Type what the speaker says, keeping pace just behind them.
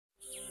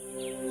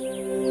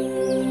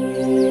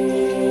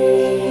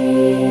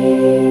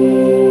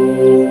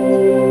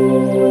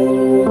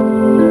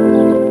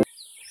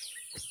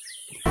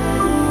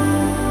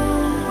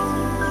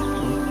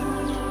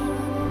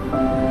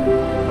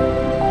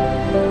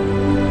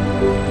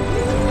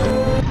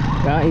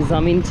Guys,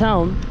 I'm in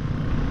town.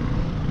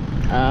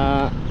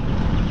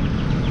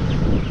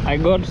 I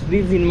got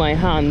this in my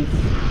hands,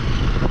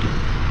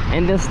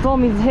 and the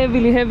storm is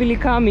heavily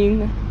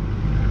coming,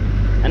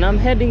 and I'm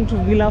heading to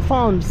Villa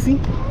Found. See,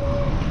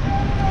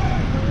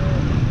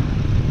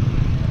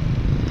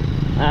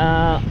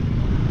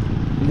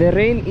 the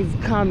rain is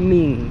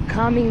coming.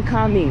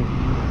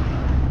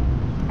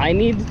 I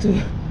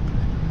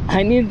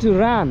need to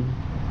run.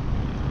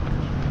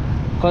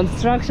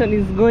 Construction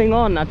is going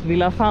on at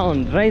Villa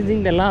Found,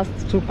 raising the last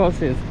 2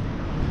 courses,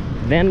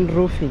 then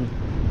roofing.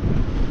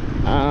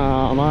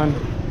 Man,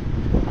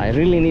 I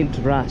really need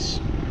to rush.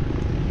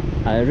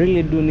 I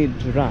really do need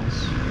to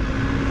rush.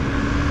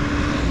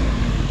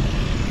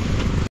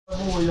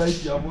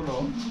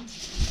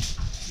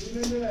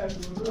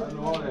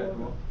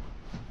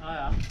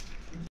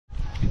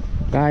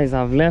 Guys,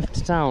 I've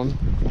left town.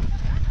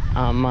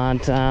 I'm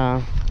at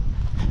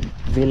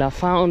Villa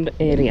Found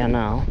area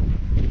now.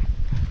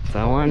 So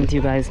I want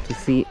you guys to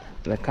see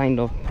the kind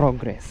of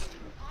progress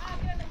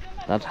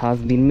that has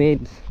been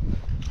made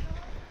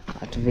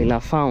at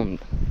Villa Found.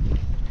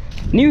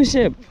 New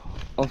shape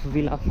of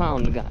Villa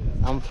Found, guys.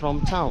 I'm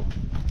from town.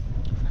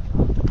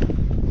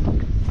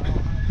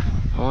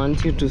 I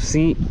want you to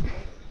see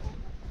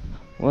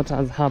what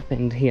has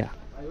happened here.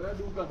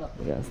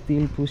 We are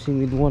still pushing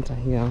with water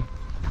here.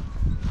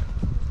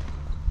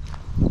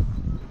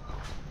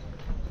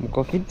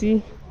 Mko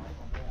fiti?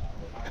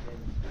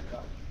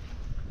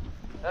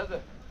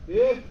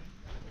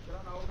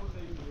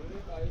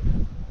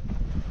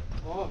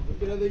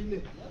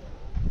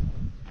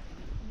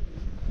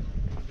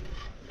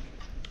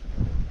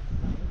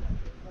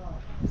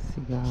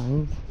 See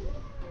guys,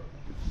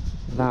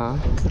 that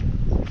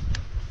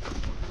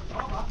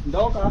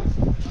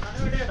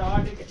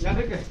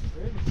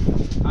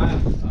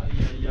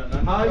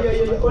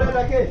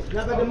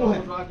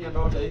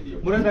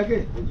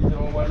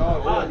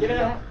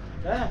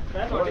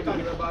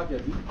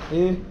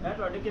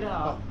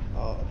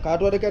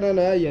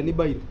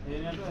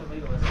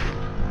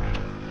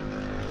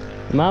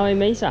mawe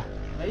imeisha?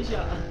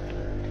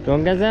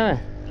 Tuongezewe?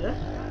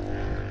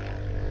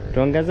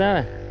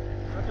 Tuongezewe?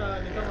 Hata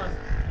ni kama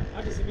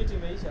hadi simiti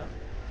imeisha.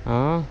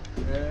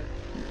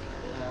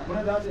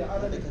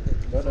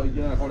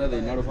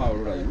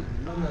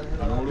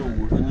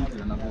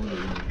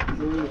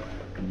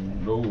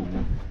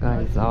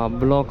 Guys, our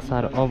blocks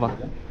are over.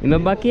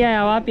 Imebakia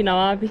ya wapi na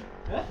wapi?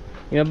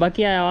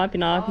 Imebakia ya wapi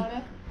na wapi?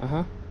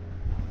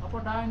 Hapo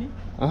ndani.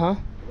 Na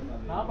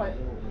hapa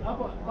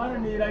bado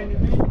ni line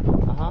mbili.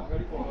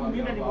 Huko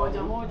ngine ni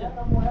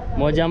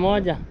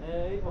moja.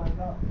 Hivyo.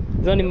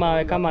 Hizo ni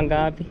mawe kama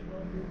ngapi?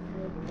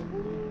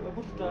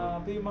 Hebu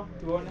tutapima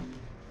tuone.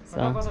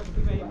 Sawa. Kwanza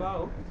tupime hii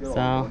bao.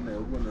 Sawa.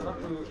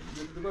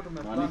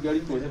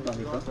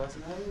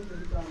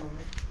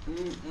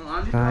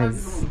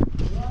 Guys,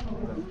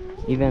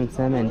 even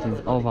cement is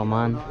over,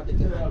 man.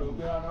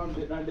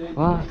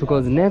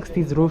 Because next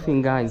is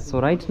roofing, guys. So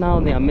right now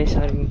they are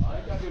measuring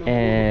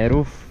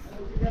roof,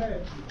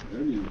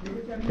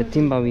 the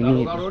timber we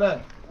need.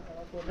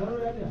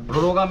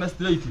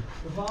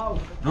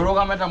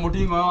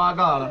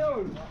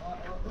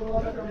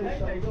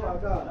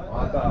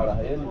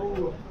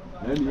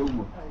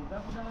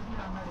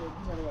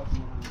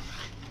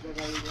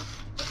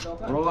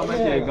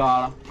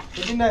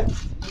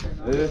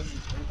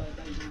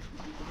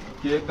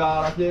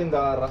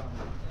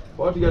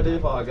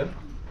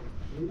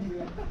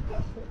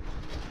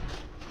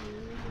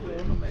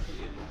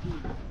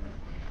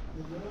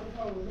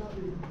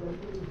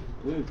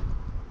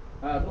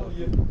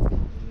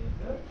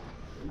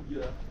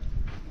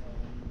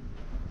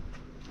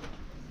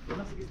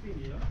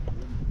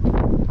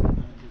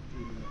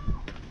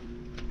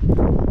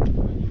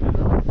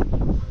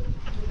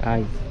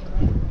 Guys,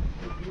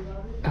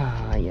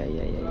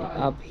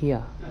 up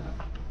here,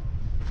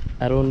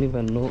 I don't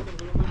even know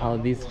how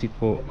these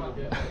people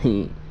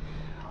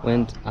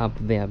went up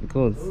there,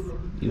 because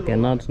you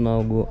cannot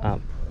now go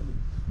up.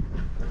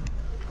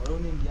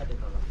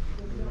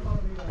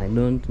 I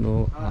don't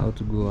know how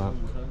to go up,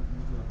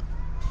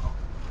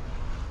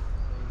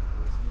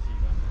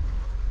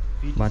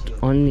 but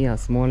only a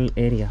small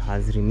area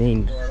has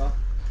remained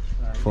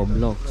for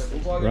blocks.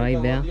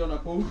 Right there,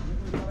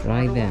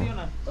 right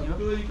there,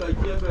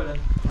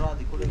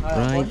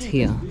 right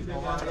here,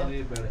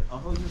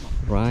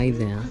 right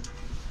there,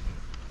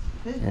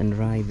 and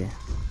right there.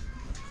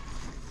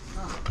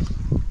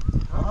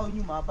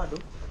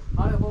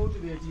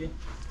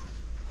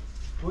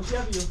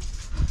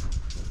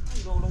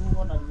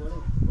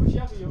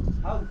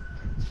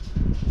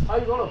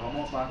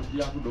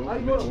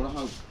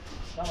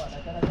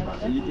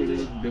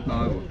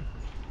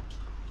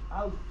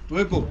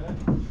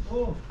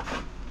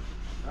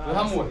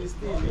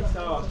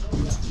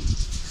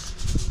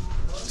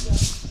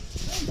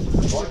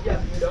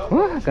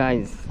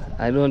 Guys,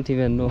 I don't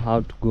even know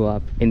how to go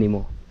up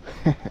anymore.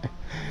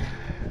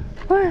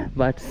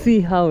 But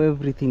see how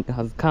everything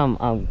has come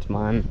out,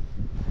 man.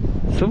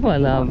 Super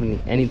lovely.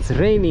 And it's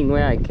raining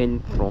where I came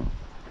from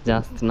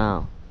just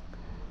now.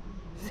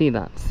 See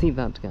that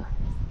guy.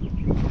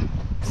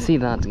 See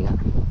that guy.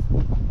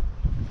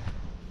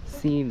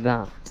 See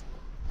that.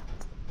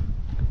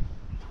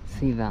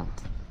 See that.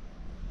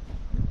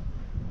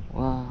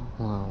 Wow, wow,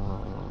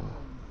 wow, wow.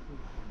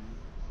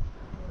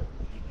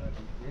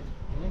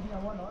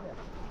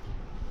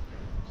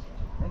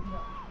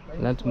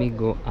 Let me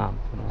go up,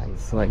 right,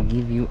 so I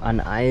give you an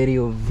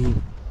aerial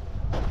view.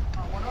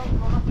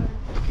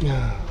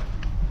 Yeah,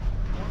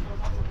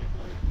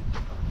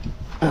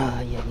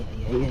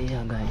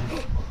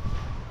 guys.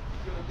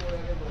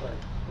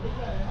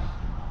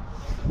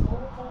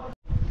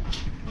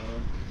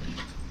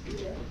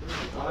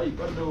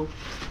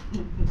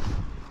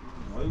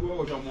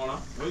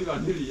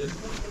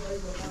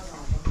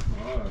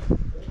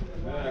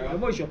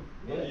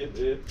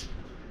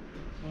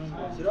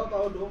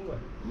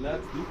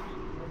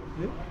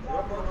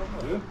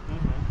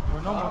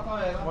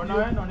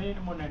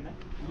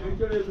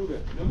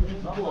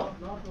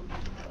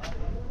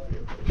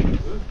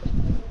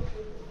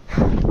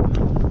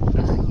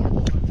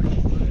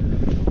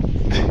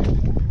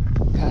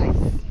 Guys,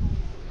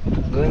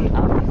 going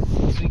up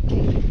is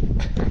tricky.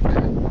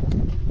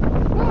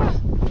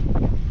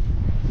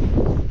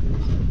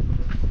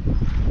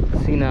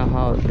 See now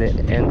how the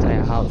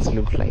entire house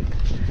looks like.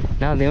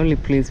 Now the only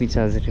place which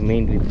has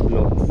remained with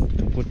blocks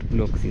to put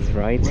blocks is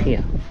right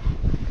here,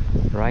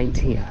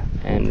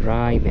 and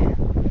right there,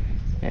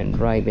 and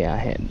right there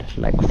ahead,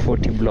 like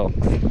 40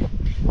 blocks.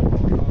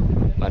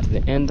 But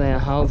the entire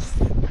house,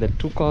 the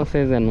 2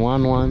 courses and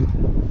one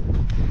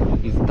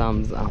is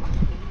thumbs up.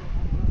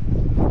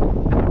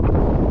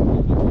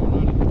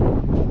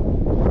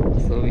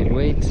 So we'll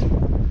wait.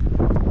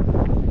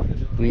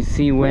 We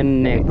see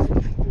when next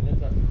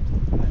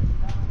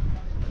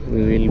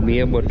we will be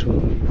able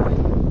to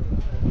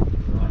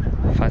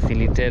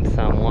facilitate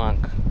some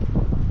work,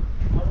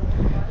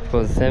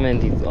 because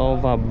cement is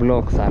over,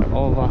 blocks are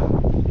over.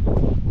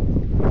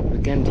 We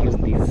can't use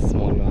these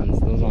small ones,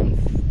 those ones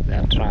they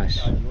are trash.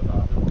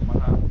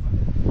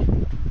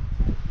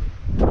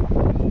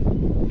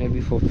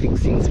 Maybe for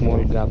fixing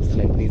small gaps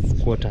like this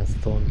quarter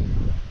stone.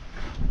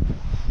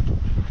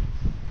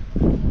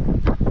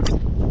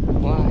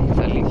 Wow, it's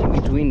a little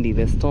bit windy,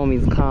 the storm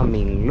is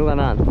coming. Look at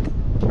that.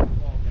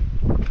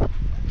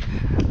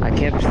 I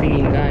kept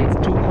singing, guys,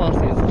 2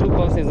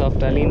 courses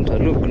after Linto.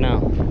 Look now,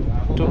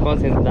 2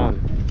 courses done.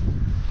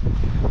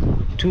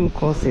 2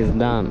 courses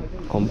done,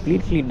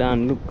 completely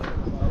done. Look.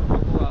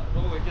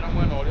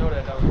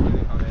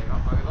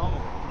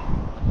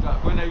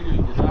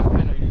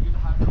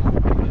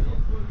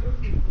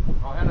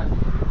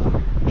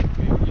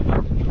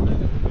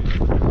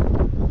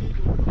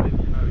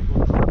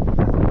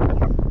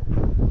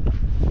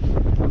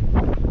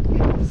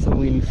 So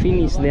we'll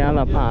finish the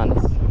other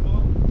parts.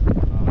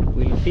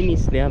 We'll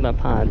finish the other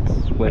parts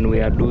when we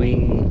are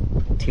doing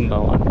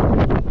timber work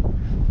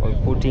or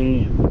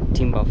putting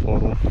timber for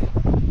roof.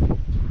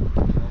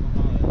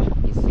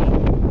 You see,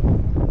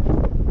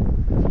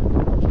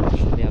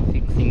 so they are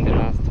fixing the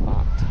last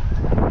part.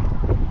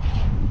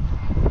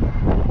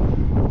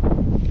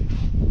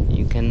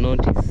 You can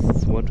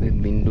notice what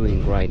we've been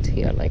doing right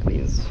here, like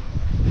this.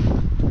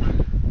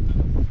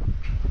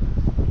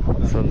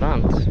 So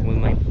that we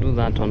might do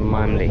that on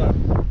Monday.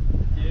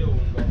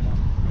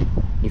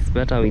 It's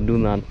better we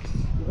do that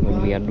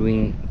when we are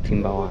doing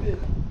timber work.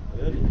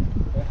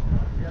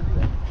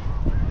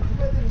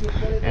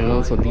 And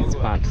also these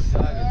parts.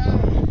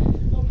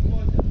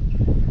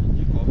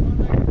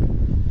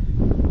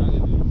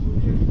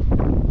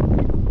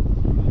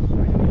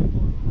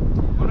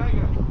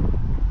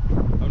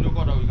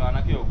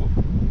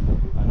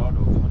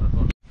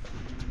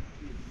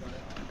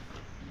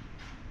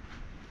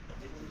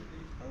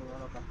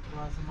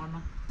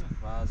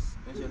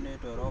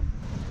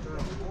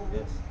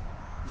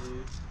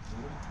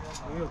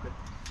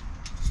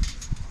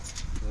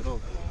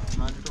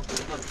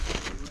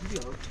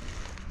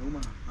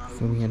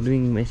 So we are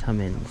doing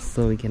measurements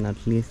so we can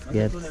at least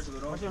get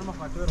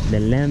the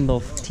length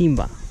of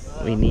timber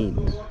we need.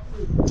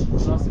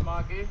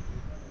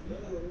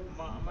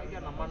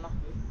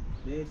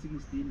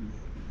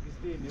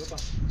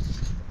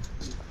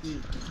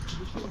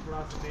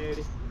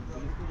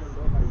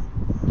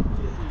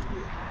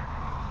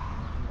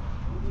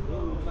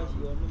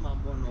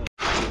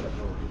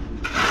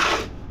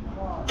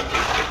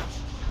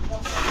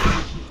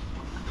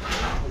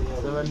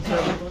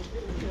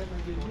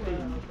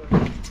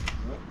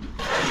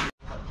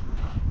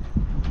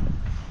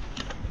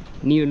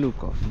 New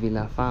look of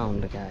villa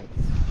found, guys.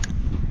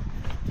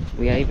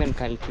 We are even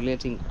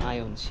calculating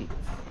iron sheets,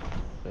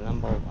 the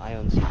number of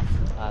iron sheets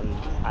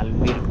I'll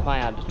be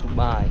required to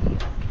buy.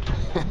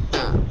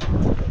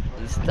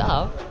 This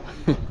stuff.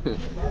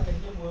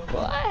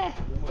 Boy,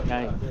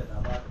 guys,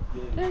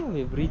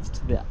 we've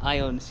reached the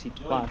iron sheet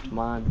part,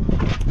 man.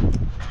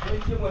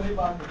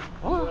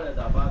 Oh.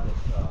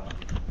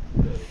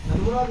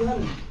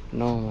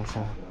 No,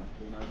 masa.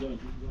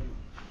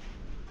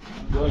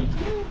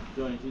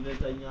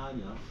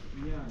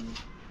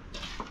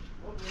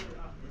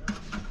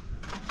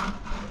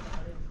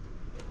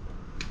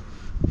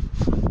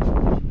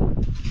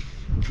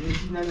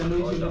 nyanya no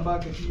icio nĩ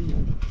mbaketi-inĩ.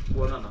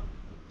 Kuonana.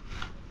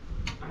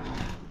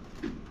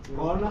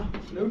 Ona,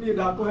 rĩu niĩ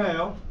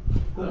ndakũheo,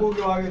 gũkũ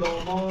ũngĩ wa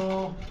gĩthomo.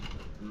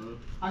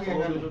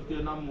 Agegana.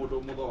 Tũtirĩ na mũndũ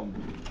mũthomu.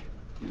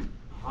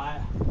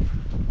 Haya.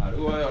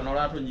 Rĩu oyo no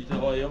ũratũnyita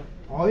oyo.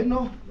 O ĩno?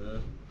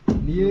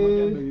 Niĩ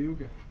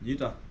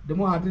Nyita.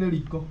 ndĩmũhandĩre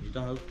riko.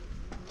 Nyita hau.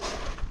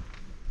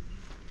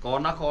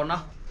 Kona.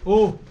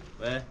 Ũ.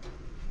 We.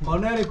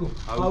 Kona ĩrĩkũ?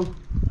 Hau.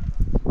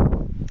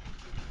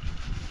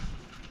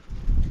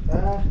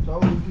 Sawa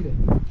ũrutire.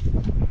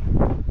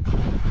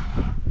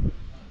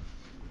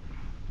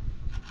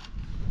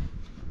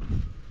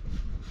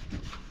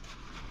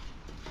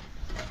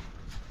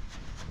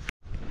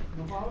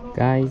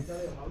 Guys,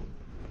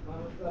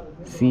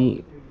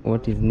 see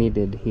what is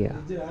needed here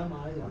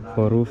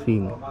for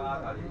roofing.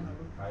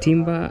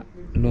 Timber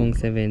long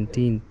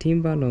 17,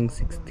 timber long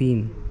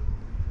 16,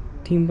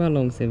 timber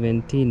long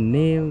 17,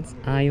 nails,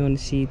 iron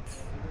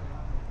sheets,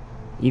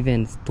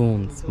 even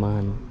stones,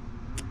 man.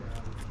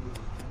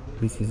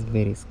 This is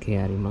very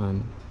scary,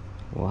 man.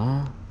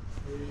 Wow.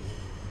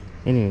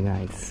 Anyway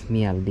guys,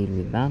 me, I'll deal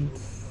with that.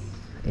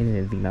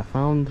 Anyway, villa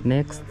found.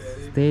 Next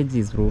stage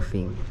is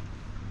roofing.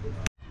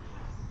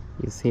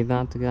 You see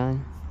that, guy?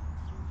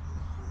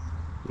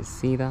 You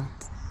see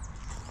that?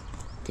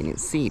 Can you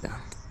see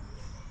that?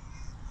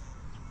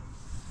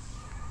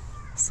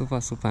 Super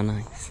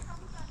nice.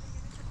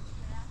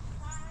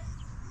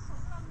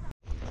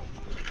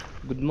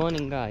 Good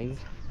morning, guys.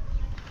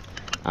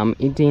 I'm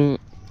eating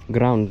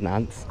ground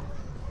nuts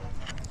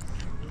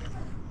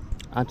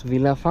at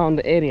Villa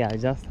Found area. I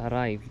just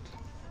arrived.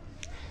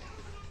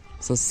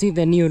 So see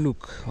the new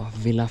look of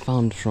Villa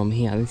Found from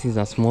here. This is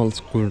a small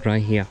school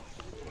right here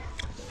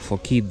for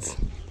kids.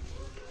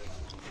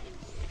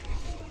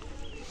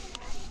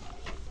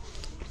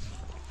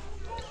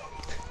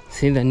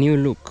 See the new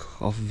look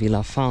of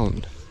Villa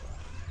Found.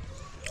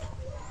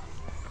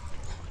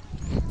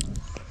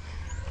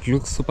 It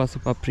looks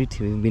super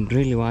pretty. We've been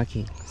really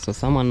working. So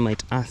someone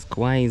might ask,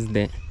 why is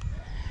the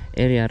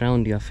area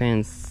around your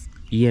fence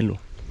yellow?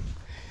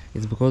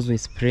 It's because we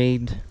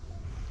sprayed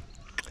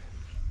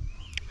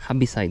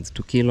herbicides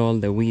to kill all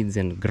the weeds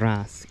and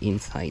grass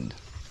inside.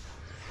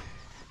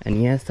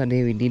 And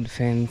yesterday we did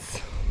fence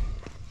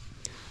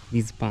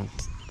this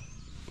part,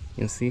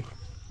 you see,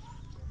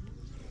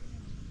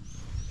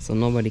 so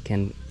nobody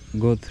can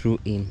go through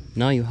in.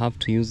 Now you have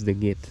to use the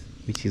gate,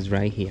 which is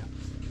right here.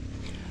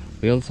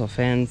 We also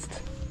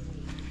fenced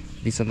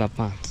this other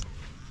part.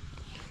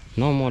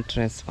 No more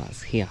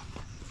trespass here,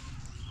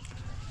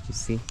 you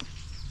see,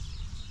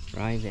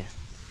 right there.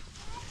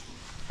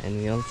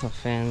 And we also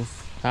fenced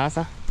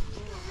Sasa,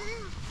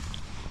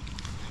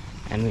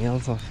 and we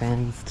also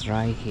fenced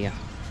right here,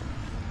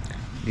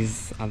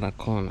 this other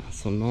corner,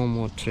 so no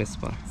more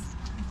trespass,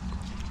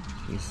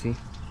 you see.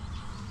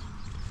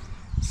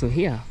 So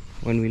here,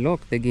 when we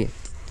lock the gate,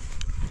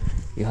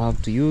 you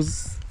have to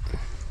use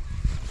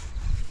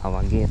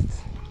our gate,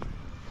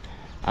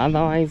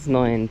 otherwise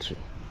no entry.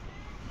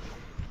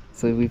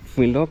 So if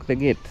we lock the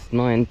gate,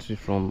 no entry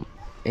from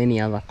any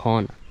other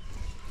corner.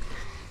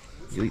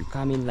 You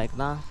come in like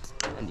that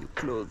and you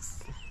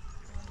close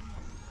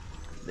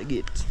the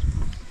gate.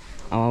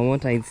 Our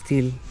water is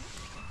still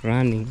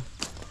running.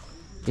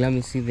 Let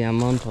me see the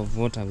amount of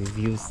water we've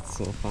used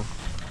so far.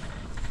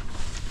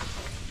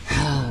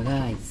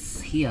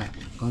 Guys, here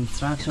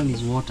construction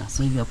is water,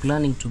 so if you're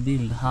planning to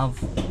build,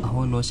 have a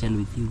whole ocean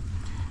with you.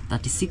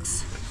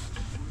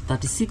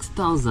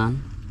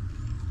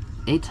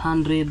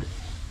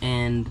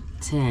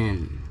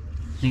 36,810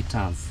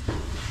 liters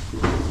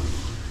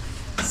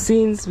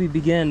since we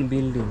began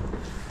building.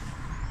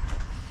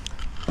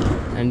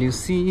 And you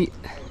see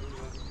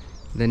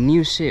the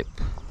new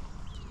shape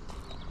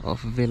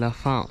of Villa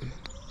Found.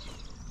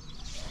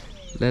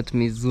 Let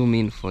me zoom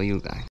in for you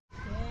guys.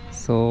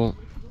 So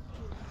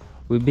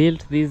we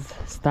built these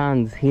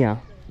stands here,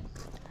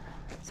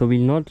 so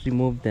we'll not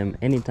remove them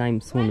anytime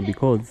soon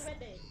because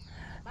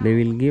they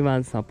will give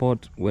us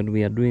support when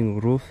we are doing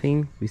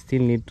roofing. We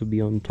still need to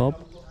be on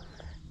top,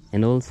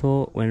 and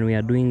also when we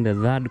are doing the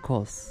third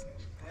course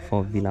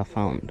for Villa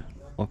Found.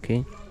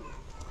 Okay,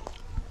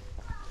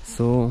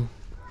 so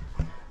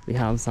we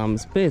have some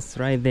space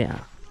right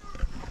there.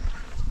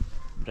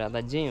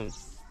 Brother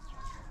James,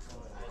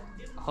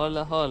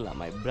 hola,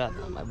 my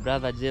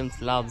brother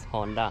James loves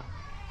Honda,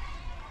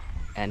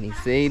 and he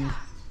said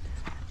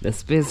the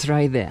space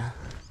right there,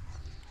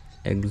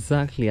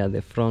 exactly at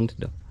the front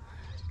door,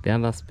 the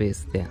other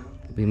space there,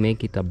 we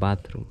make it a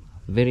bathroom,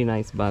 very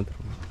nice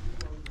bathroom.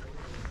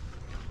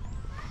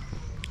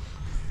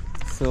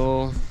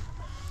 So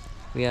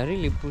we are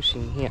really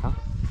pushing here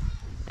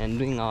and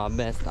doing our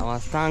best. Our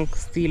tank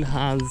still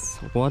has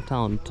water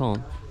on top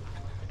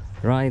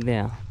right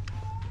there,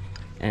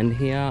 and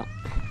here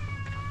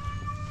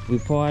we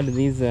poured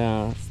these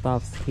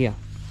stuffs here,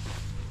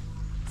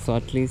 so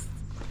at least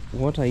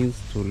water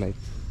used to like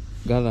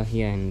gather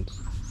here and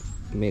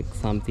make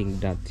something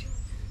dirty,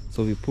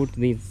 so we put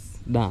this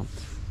dirt,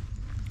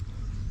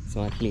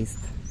 so at least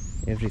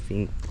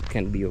everything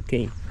can be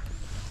okay.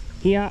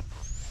 Here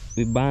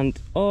we burnt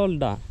all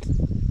that,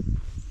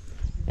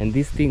 and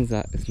these things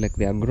are, it's like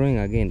they are growing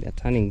again, they're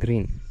turning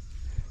green.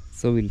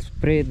 So we'll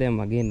spray them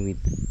again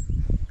with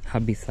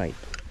herbicide.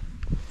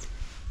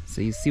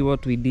 So you see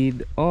what we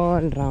did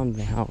all around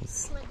the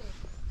house.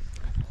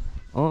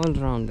 All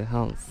around the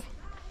house.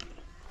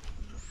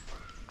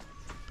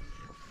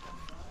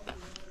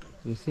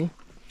 You see?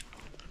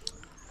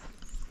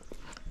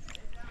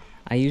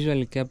 I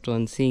usually kept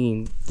on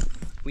singing,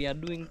 we are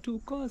doing 2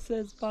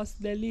 courses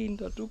past the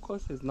lint, or 2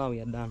 courses. Now we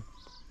are done.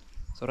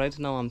 So right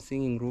now I'm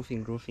singing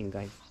roofing,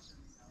 guys.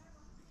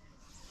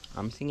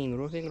 I'm singing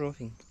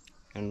roofing,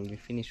 and we'll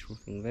finish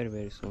roofing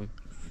very soon.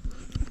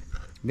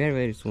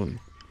 Very soon.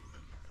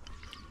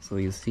 So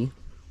you see.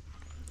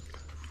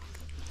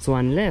 So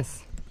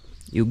unless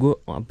you go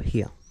up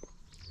here,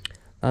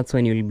 that's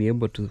when you'll be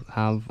able to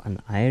have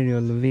an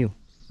aerial view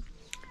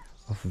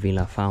of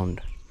Villa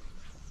Found.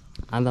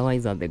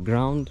 Otherwise, at the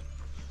ground,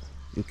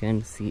 you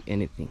can't see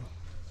anything.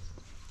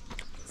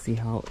 See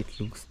how it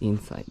looks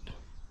inside.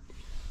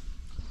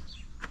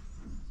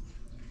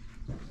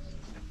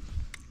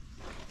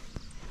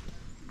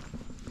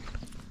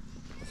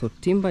 So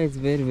timber is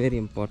very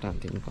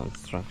important in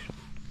construction.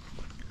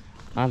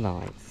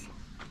 Otherwise,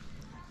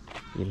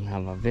 you'll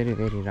have a very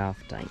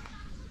rough time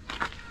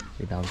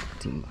without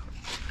timber.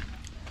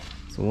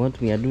 So what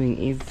we are doing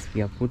is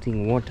we are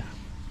putting water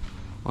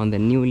on the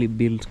newly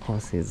built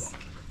courses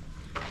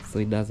so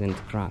it doesn't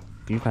crack.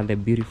 Look at the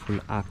beautiful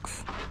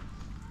arcs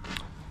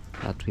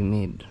that we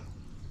made.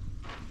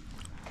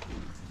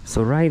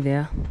 So right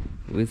there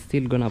we're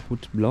still gonna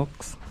put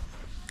blocks.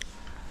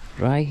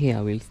 Right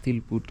here we'll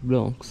still put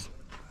blocks.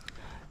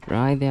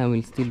 Right there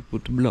we'll still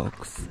put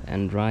blocks,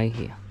 and right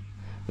here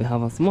we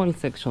have a small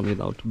section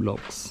without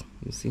blocks,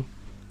 you see,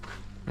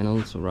 and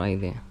also right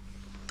there.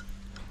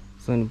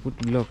 So when you put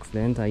blocks, the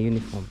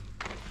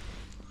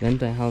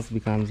entire house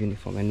becomes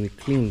uniform, and we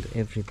cleaned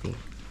everything.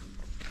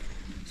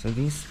 So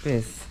this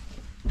space,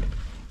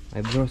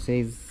 my bro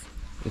says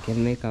we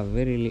can make a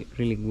really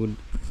good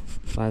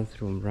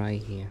bathroom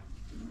right here.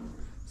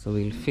 So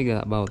we'll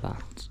figure about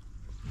that,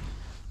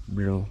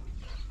 bro,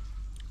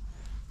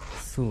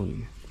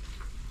 soon.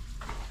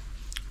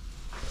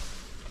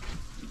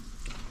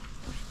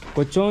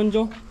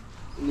 Kochonjo?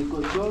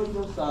 Niko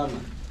chonjo sana.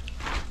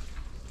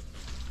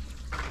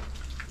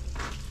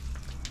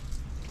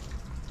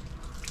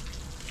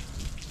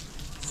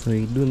 So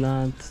we do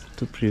that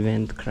to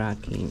prevent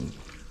cracking.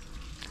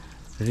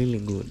 Really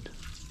good.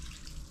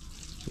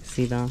 You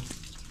see that?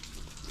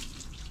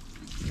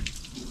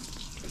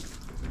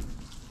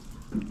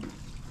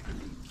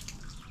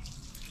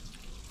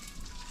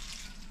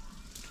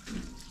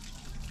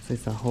 So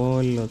it's a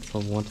whole lot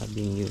of water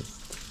being used.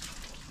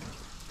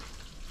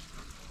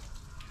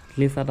 At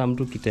least hata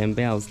mtu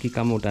kitembea usikii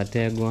kama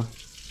utategwa.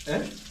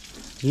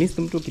 At least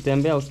mtu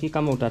kitembea usikii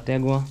kama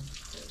utategwa.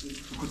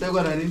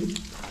 Kutegwa na nini?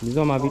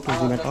 Hizo mavitu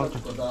zimetoka.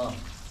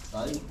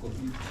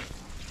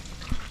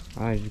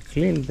 I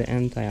cleaned the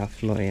entire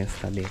floor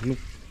yesterday. Look,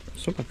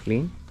 super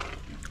clean.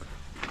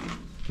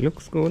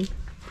 Looks good.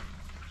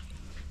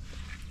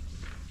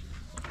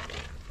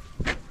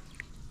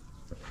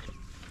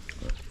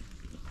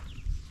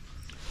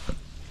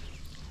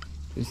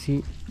 You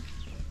see,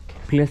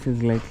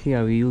 places like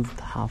here we used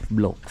half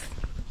blocks.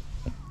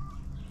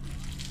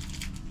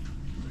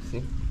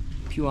 See,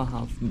 pure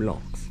half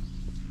blocks.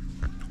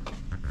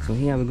 So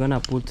here we're gonna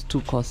put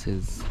 2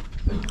 courses,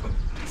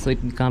 so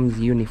it becomes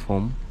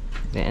uniform.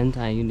 The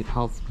entire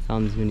house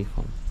becomes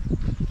uniform.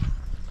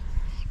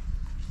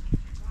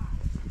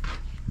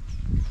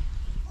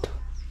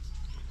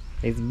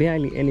 There's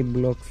barely any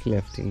blocks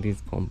left in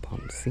this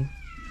compound. See,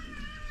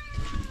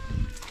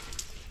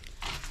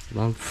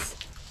 that's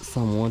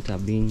some water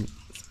being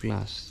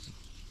splashed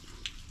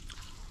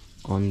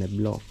on the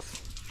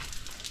blocks.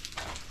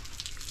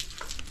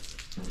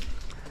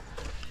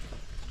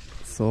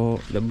 So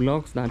the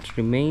blocks that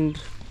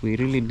remained, we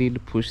really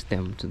did push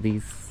them to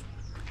this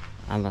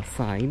other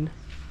side.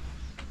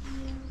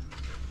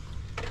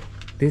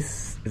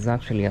 This is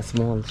actually a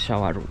small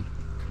shower room,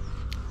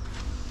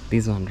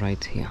 this one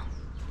right here,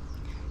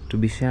 to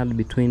be shared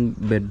between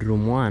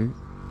bedroom 1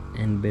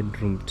 and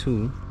bedroom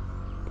 2.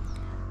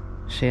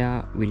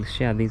 We'll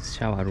share this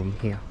shower room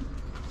here,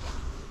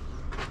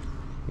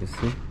 you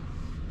see.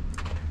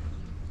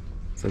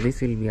 So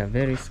this will be a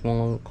very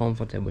small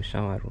comfortable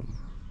shower room.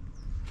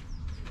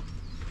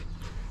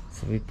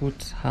 So we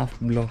put half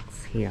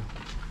blocks here.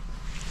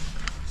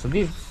 So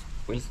this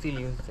we'll still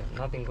use them.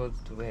 Nothing goes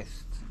to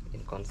waste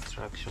in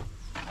construction.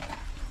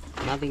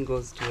 Nothing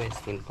goes to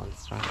waste in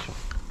construction.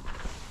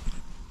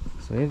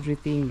 So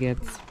everything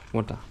gets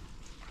water.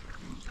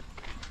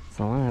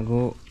 So I wanna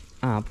go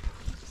up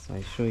so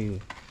I show you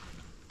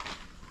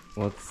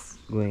what's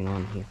going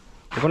on here.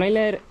 Kuna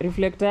ile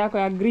reflector yako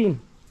ya green?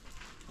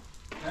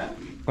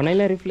 Kuna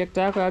ile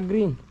reflector yako ya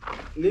green?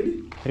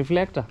 Nini?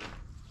 Reflector?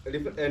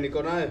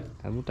 Niko nayo.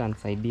 Hebu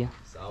tanisaidia.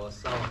 Sawa.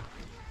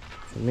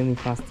 So let me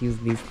first use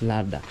this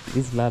ladder.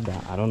 This ladder,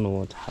 I don't know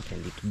what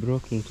happened. It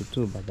broke into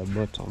 2 by the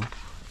bottom.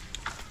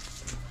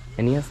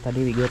 And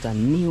yesterday we got a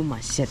new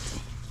machete.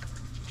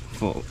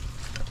 for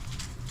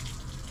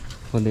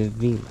the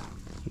villa.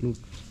 Look,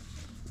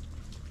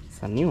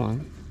 it's a new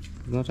one.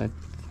 We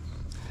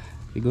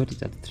got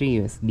it at 3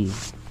 USD.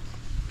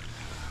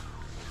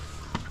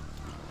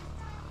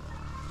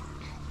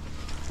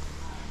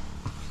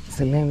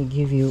 So let me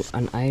give you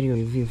an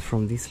aerial view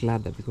from this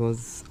ladder,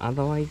 because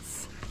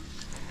otherwise,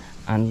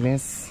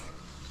 unless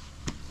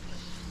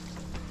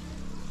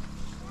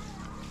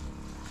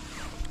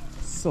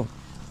so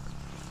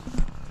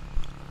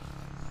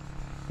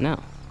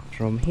now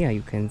from here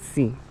you can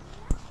see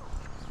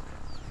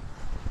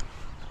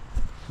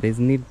there's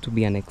need to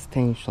be an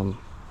extension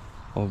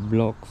of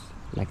blocks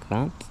like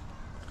that,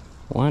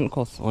 one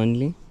course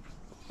only,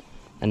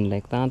 and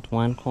like that,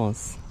 one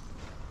course,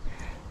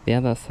 the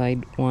other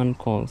side one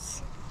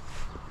course,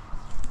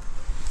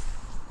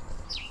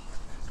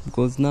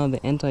 because now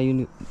the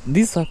entire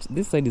this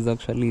side is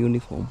actually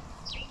uniform.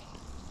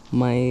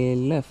 My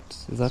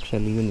left is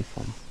actually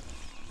uniform,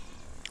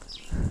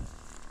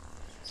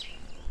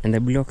 and the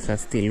blocks are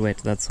still wet,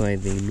 that's why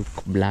they look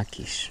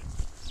blackish.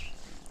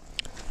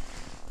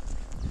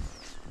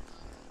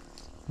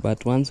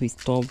 But once we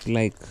stop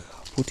like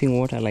putting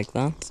water like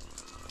that,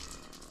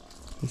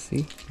 you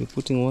see, we're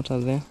putting water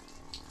there,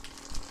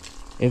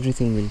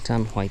 everything will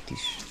turn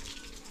whitish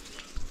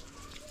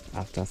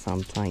after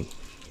some time.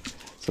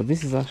 So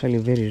this is actually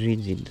very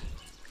rigid,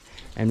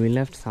 and we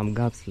left some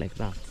gaps like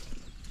that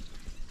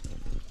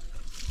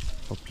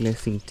for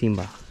placing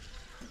timber.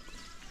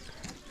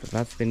 So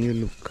that's the new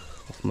look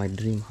of my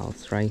dream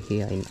house right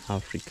here in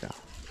Africa.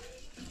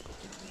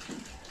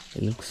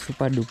 It looks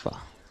super duper.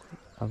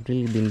 I've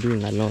really been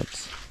doing a lot.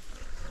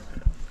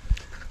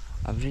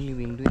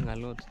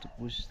 To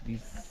push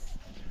this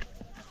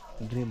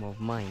dream of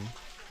mine.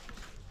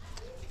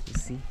 You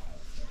see,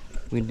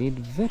 we need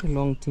very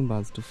long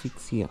timbers to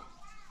fix here.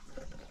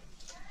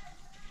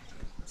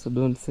 So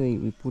don't say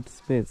we put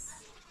space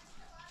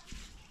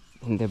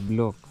in the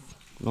blocks.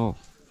 No.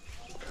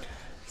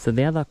 So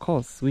the other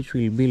course which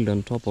we'll build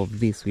on top of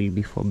this will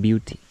be for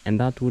beauty, and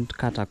that would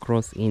cut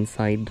across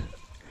inside.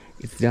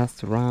 It's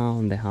just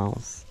around the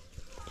house.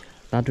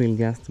 That will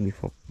just be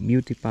for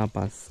beauty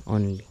purpose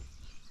only.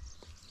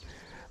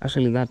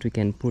 Actually, that we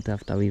can put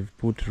after we've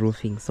put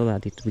roofing, so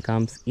that it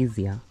becomes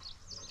easier.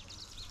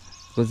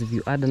 Because if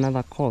you add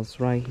another course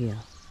right here,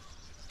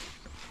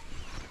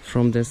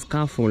 from the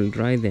scaffold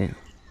right there,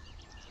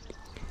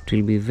 it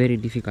will be very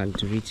difficult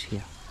to reach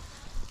here.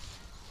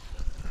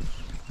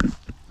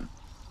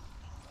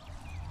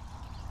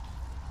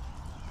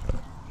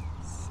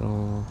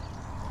 So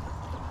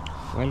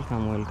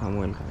welcome.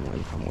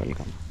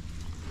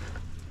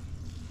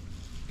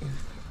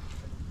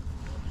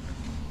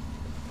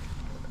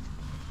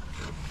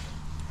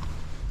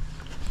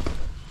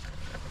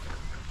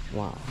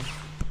 Wow,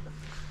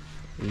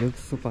 it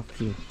looks super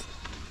cute.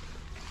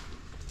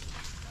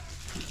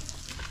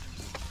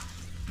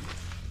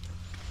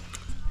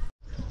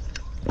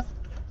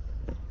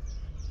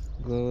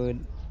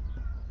 Good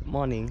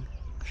morning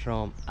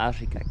from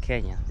Africa,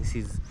 Kenya. This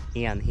is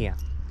Ian here.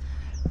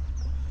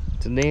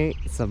 Today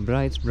it's a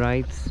bright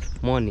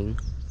morning,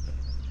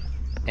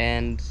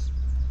 and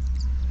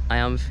I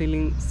am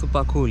feeling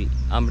super cool.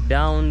 I'm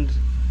downed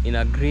in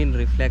a green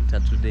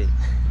reflector today.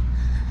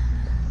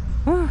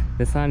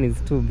 The sun is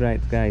too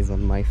bright, guys,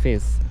 on my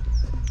face,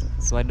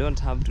 so I don't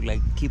have to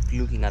like keep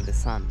looking at the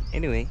sun.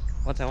 Anyway,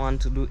 what I want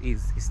to do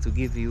is to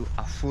give you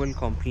a full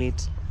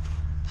complete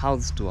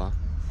house tour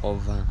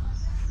of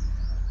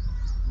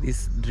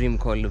this dream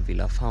called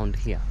Villa found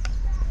here.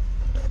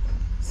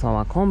 So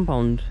our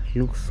compound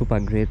looks super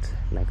great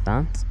like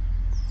that,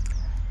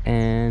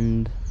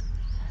 and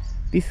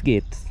this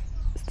gate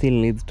still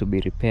needs to be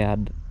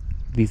repaired.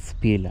 This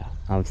pillar,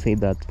 I've said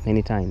that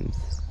many times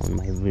on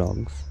my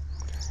vlogs,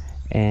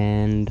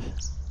 and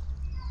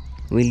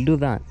we'll do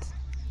that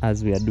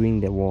as we are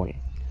doing the wall,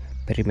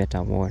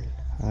 perimeter wall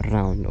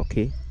around.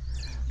 Okay,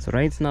 so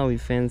right now we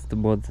fenced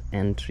both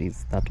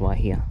entries that were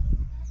here,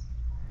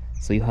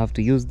 so you have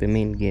to use the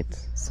main gate.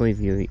 So if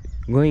you're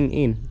going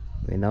in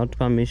without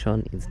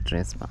permission, it's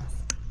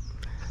trespass.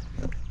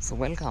 So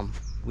welcome.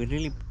 We're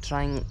really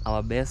trying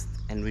our best,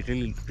 and we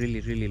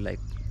really like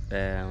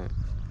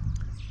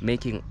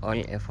making all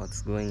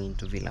efforts going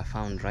into Villa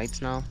found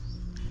right now,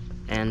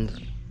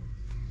 and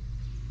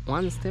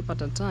one step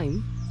at a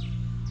time.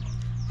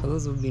 For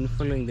those who've been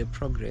following the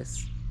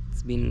progress,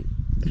 it's been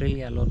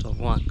really a lot of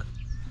work.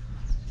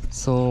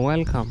 So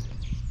welcome.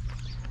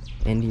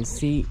 And you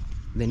see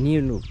the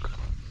new look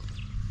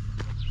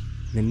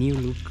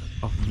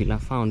of Villa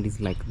found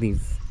is like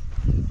this.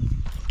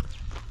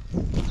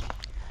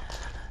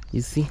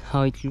 You see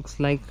how it looks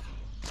like?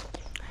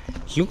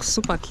 It looks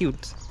super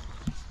cute.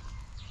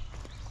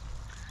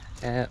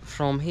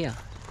 From here,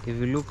 if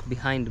you look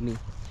behind me,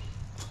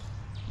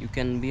 you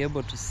can be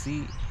able to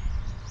see.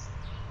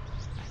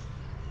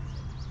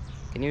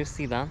 Can you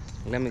see that?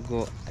 Let me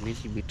go a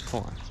little bit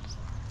forward.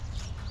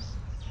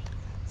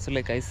 So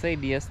like I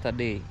said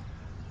yesterday,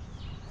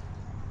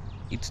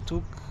 it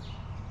took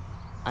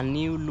a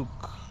new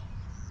look.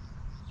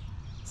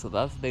 So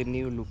that's the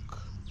new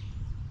look.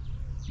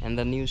 and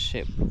the new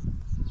shape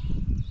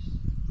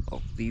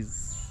of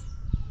this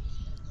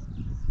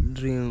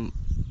dream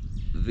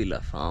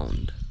villa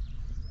found.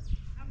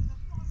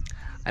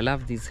 I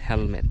love this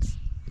helmet.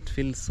 It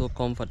feels so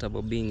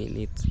comfortable being in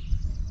it.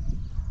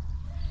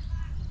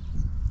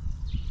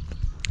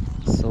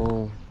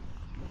 So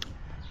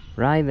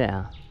right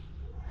there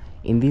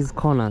in these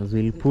corners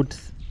we'll put,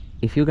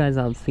 if you guys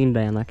have seen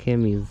Diana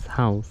Kemi's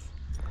house,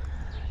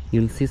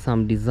 you'll see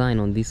some design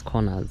on these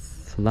corners.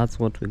 So that's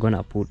what we're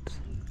gonna put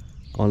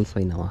also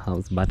in our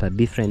house, but a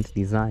different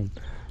design,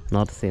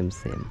 not same,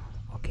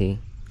 okay?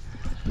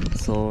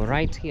 So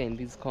right here in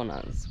these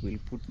corners we'll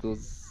put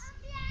those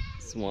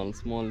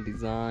small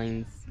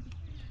designs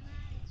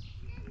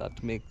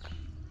that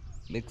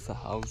makes a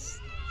house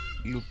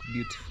look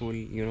beautiful,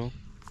 you know.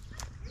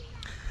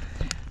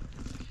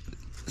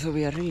 So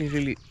we are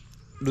really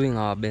doing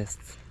our best.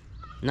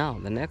 Now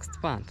the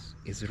next part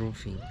is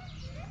roofing.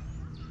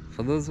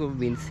 For those who've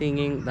been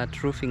thinking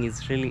that roofing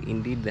is really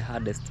indeed the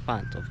hardest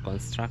part of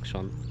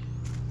construction,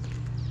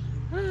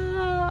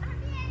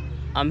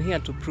 I'm here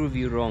to prove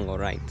you wrong,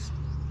 alright?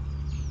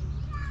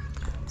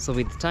 So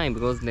with time,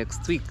 because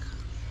next week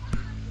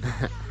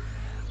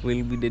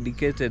will be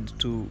dedicated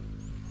to,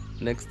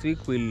 next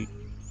week will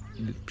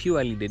be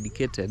purely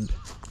dedicated.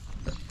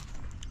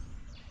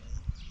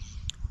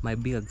 My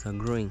beards are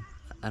growing,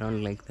 I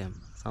don't like them,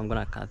 so I'm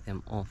gonna cut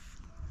them off.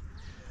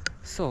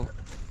 So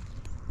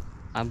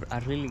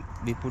I'll really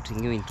be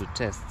putting you into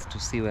tests to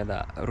see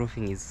whether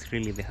roofing is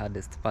really the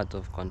hardest part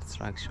of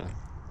construction.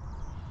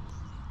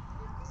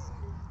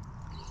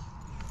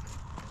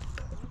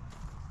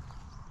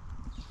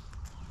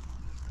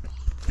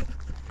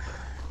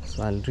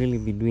 So I'll really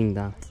be doing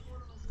that.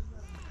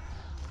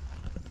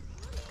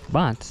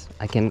 But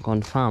I can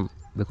confirm,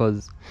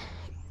 because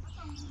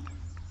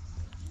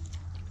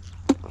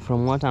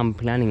from what I'm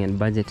planning and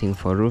budgeting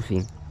for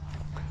roofing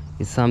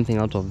is something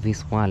out of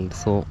this world.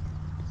 So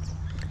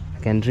I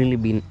can really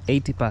be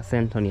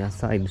 80% on your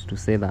side to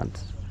say that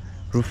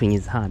roofing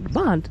is hard,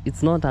 but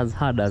it's not as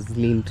hard as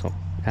lintel,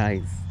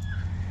 guys.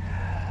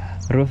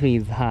 Roofing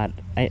is hard,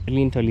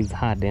 lintel is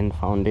hard, and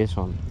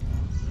foundation.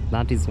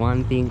 That is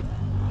one thing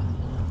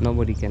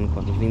nobody can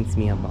convince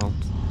me about.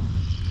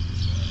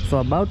 So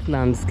about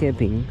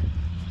landscaping,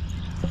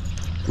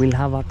 we'll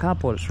have a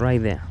carport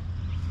right there.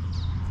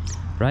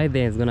 Right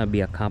there is gonna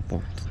be a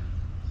carport.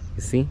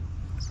 You see?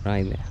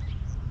 Right there.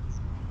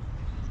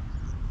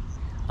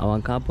 Our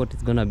carport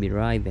is gonna be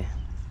right there.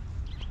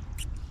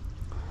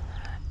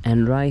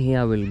 And right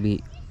here will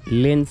be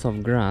lanes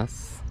of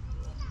grass,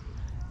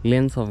 2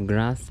 lanes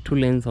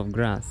of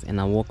grass, and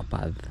a walk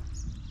path.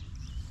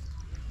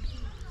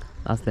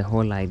 That's the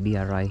whole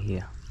idea right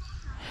here.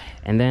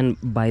 And then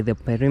by the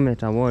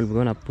perimeter wall, we're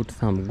gonna put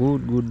some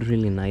good,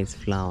 really nice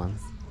flowers.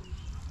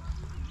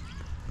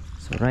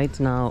 So right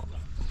now,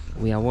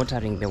 we are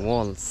watering the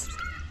walls,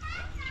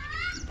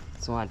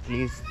 so at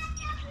least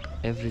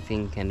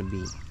everything can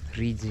be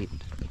rigid.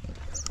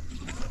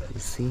 You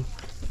see,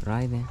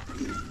 right there.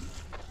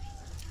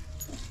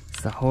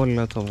 It's a whole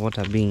lot of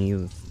water being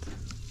used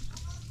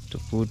to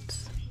put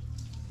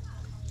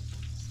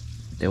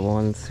the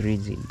walls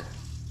rigid.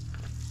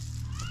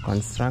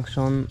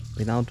 Construction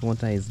without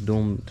water is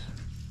doomed,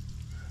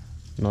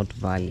 not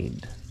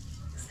valid.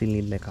 Still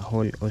need like a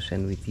whole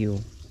ocean with you.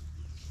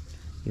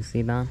 You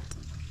see that?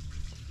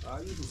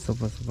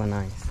 Super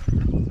nice.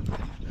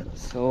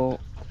 So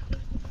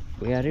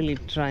we are really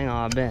trying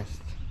our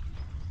best.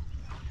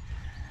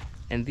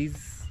 And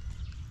this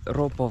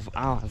rope of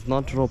ours,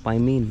 not rope, I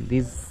mean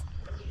this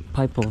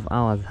pipe of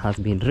ours has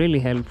been really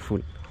helpful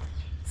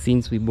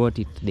since we bought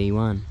it day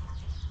one.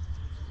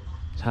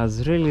 It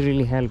has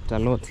really helped a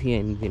lot here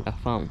in Villa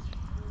Found.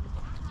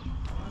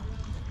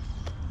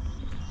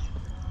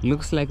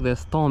 Looks like the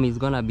storm is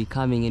gonna be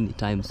coming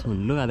anytime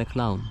soon. Look at the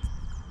clouds.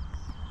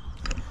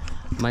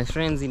 My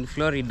friends in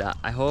Florida,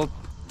 I hope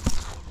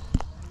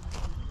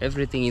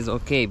everything is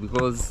okay,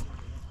 because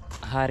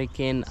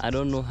hurricane, I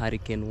don't know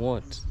hurricane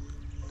what.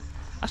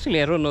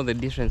 Actually, I don't know the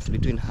difference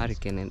between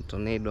hurricane and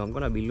tornado. I'm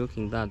gonna be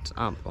looking that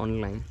up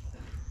online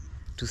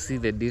to see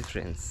the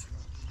difference.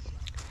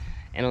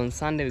 And on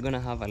Sunday we're gonna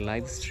have a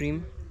live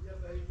stream.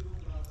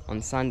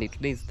 On Sunday,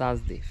 today is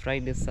Thursday,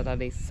 Friday,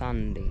 Saturday,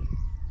 Sunday.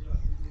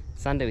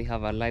 Sunday we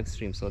have a live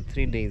stream, so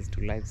 3 days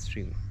to live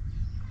stream.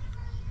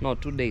 No,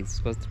 2 days,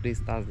 because today is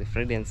Thursday,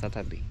 Friday and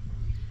Saturday.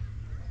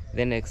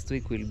 Then next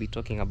week we'll be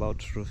talking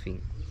about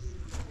roofing.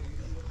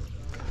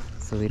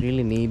 So we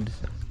really need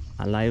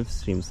a live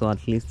stream, so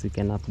at least we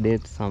can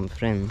update some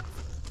friends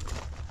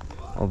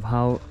of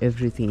how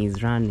everything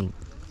is running.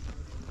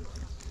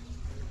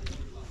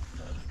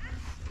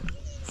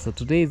 So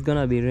today is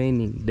gonna be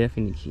raining,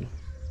 definitely.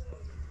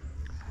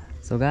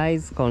 So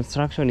guys,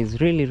 construction is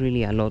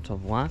really a lot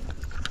of work.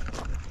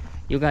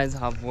 You guys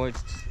have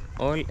watched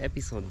all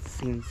episodes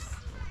since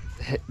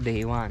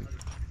day one,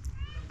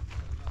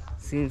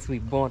 since we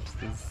bought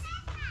this,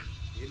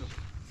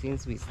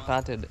 since we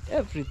started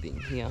everything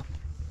here,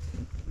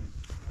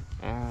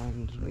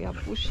 and we are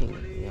pushing.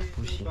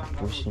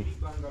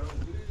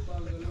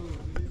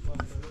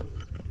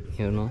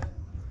 You know,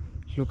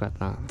 look at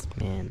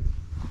that, man.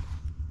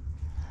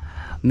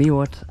 Me,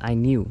 what I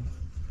knew,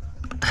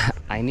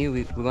 I knew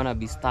we're gonna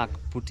be stuck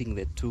putting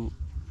the 2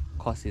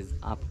 courses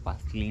up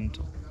past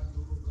Linto,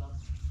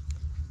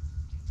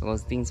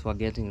 because things were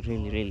getting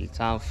really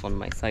tough on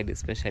my side,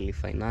 especially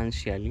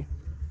financially.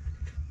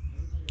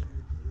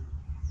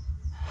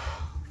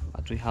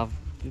 But we have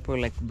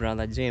people like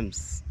Brother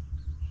James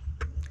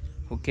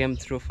who came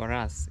through for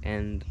us,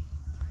 and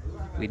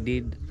we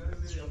did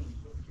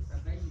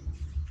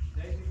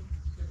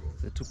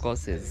the 2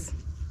 courses,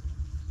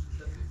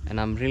 and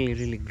I'm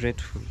really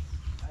grateful.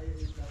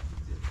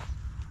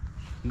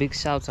 Big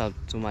shout out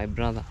to my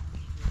brother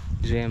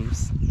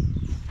James.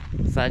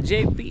 Sir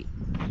JP.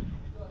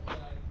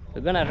 We're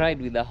gonna ride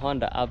with the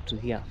Honda up to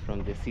here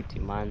from the city,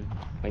 man.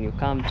 When you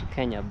come to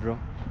Kenya, bro,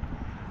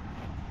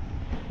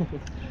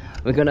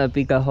 we're gonna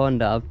pick a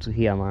Honda up to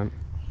here, man.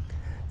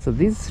 So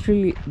this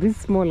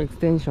small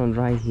extension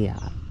right here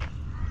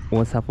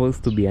was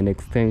supposed to be an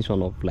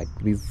extension of like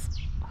this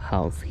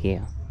house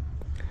here,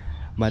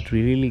 but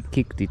we really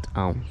kicked it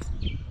out.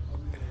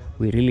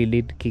 We really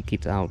did kick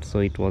it out, so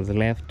it was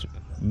left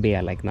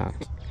bare like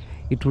that.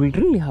 It will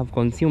really have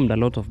consumed a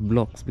lot of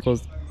blocks,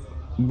 because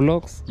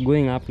blocks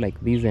going up like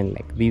this and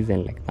like this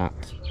and like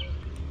that,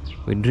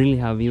 we'd really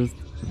have used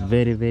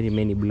very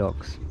many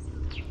blocks,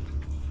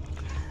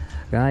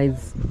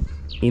 guys.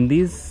 In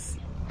these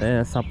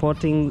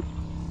supporting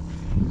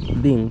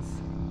things,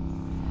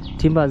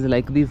 timbers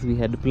like this, we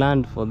had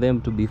planned for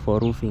them to be for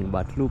roofing,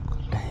 but look,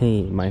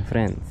 hey my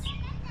friends,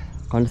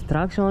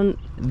 construction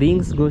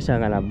things go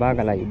shagala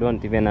bagala, you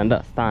don't even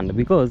understand.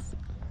 Because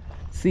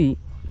see,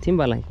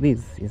 timber like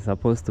this is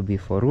supposed to be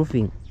for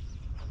roofing,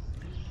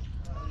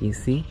 you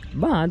see,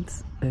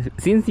 but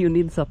since you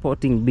need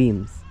supporting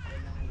beams,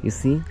 you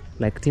see,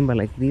 like timber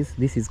like this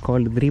is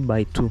called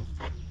 3x2.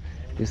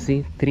 You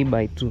see,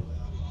 3x2.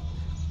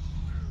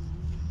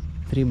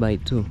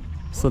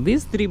 So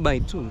this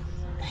 3x2,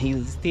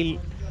 you'll still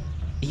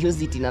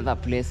use it in other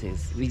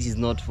places which is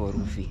not for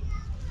roofing.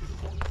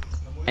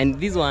 And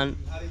this one,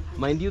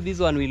 mind you, this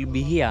one will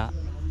be here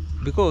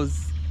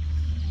because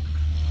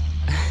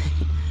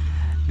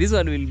this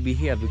one will be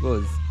here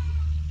because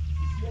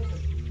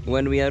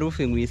when we are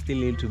roofing, we still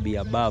need to be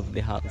above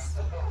the house.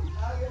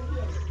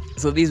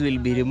 So this will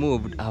be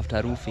removed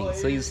after roofing.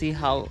 So you see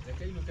how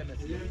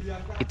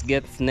it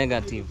gets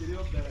negative.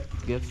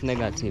 It gets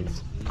negative.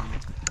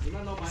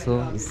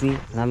 So you see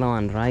another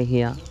one right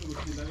here.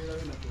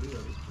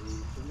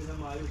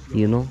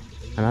 You know,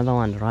 another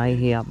one right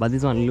here. But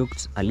this one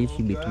looked a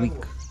little bit weak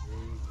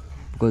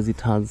because it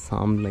has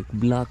some like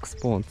black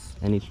spots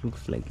and it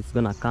looks like it's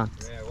gonna cut.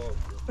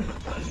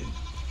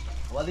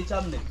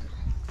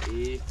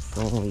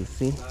 So you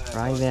see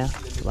right there,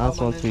 that's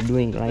what we're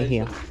doing right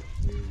here.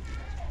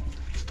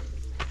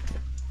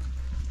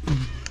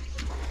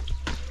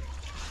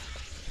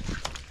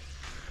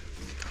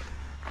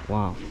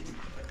 Wow,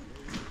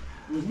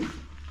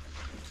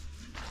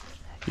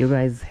 you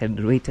guys had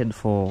waited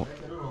for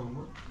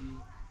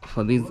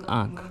this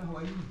arc.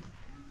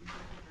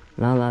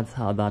 Now that's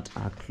how that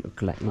arc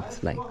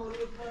looks like.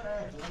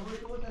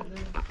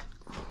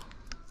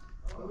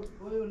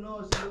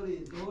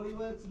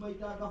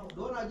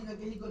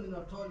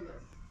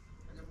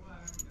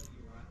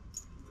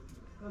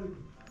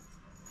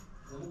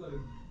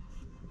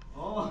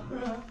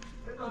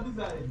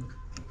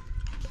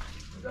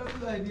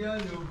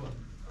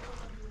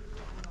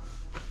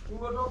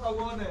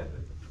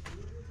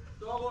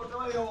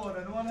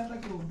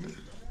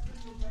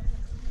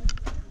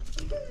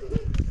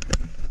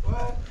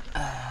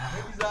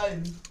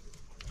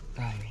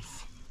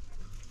 Guys,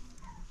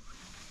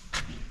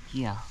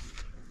 yeah.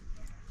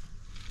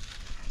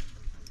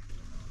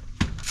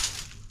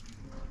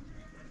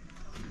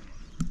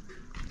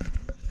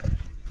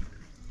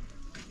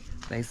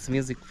 There's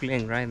music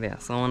playing right there,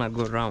 so I wanna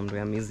go around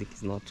where music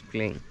is not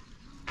playing.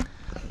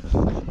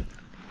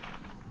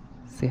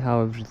 See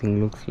how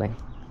everything looks like.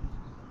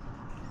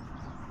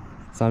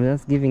 So I'm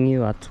just giving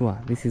you a tour.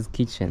 This is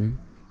kitchen,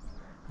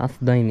 that's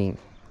dining.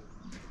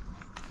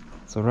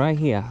 So right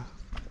here,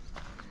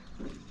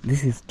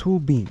 this is too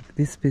big.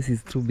 This space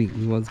is too big.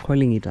 We was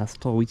calling it a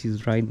store, which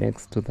is right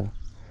next to the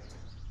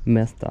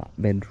master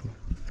bedroom.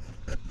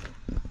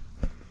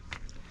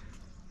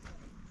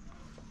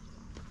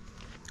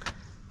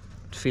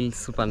 It feels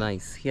super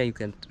nice. Here you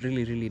can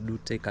really do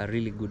take a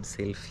really good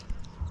selfie.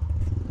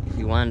 If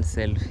you want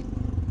selfie.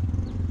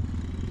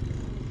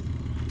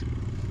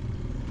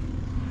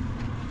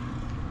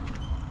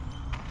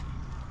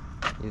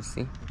 You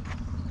see?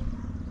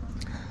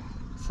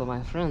 So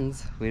my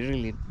friends, we're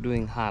really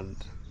doing hard.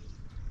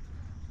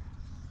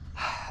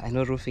 I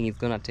know roofing is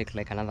gonna take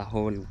like another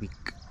whole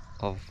week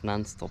of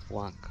non-stop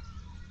work.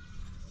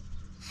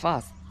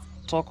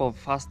 Talk of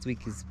first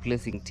week is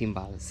placing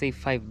timbers. Say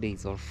 5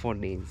 days or 4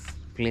 days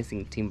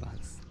placing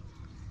timbers.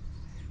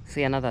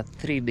 Say another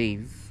 3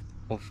 days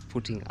of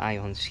putting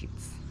iron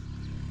sheets.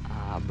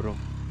 Bro,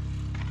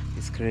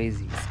 it's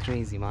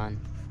crazy, man.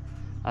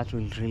 That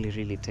will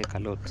really take a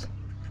lot.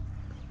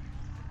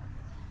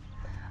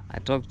 I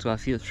talked to a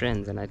few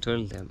friends and I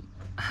told them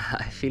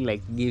I feel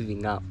like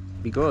giving up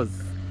because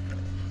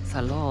it's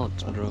a lot,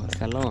 bro.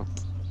 It's a lot.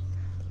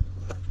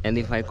 And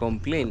if I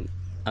complain,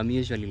 I'm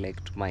usually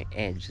like to my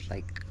edge,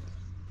 like,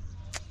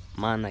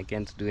 man, I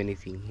can't do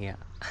anything here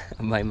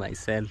by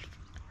myself.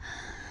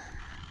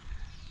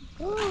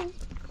 So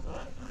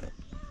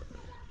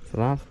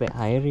that's the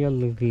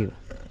aerial view.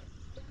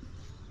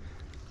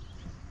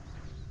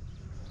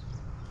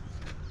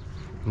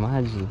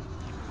 Imagine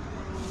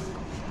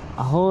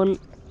a whole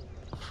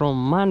from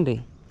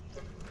Monday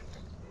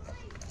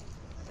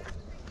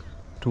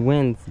to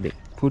Wednesday,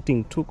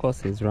 putting 2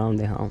 courses around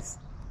the house.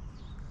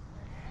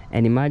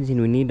 And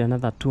imagine we need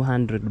another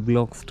 200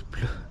 blocks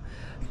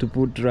to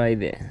put right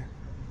there.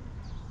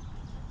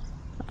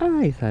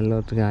 Ah, it's a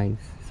lot, guys.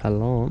 It's a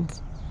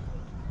lot.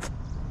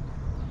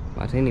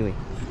 But anyway,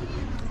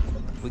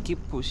 we keep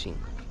pushing.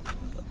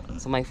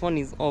 So my phone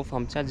is off.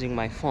 I'm charging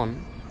my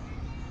phone.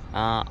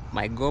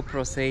 My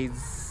GoPro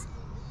says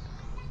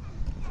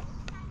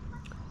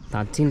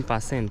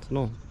 13%.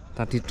 No,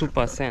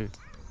 32%.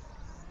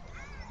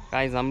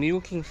 Guys, I'm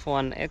looking for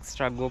an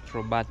extra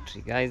GoPro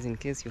battery. Guys, in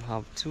case you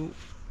have 2,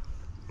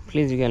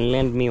 please, you can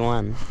lend me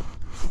one.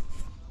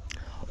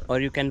 Or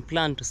you can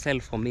plan to sell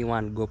for me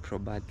 1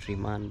 GoPro battery,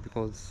 man,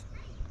 because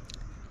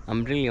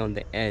I'm really on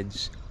the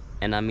edge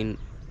and I'm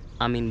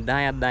in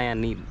dire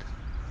need.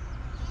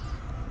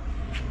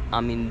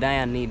 I'm in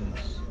dire need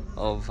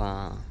of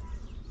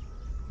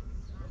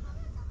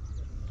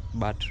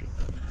battery.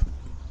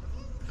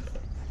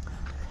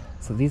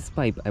 So this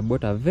pipe, I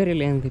bought a very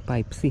lengthy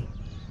pipe. See,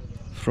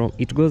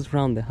 it goes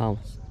around the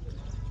house.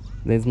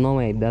 There's no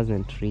way it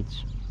doesn't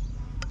reach.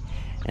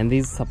 And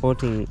these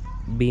supporting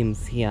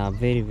beams here are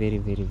very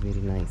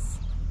nice.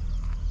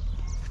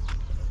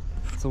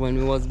 So when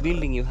we was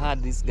building, you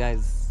heard these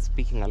guys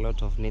speaking a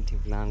lot of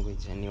native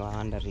language and you are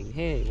wondering,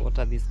 hey, what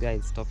are these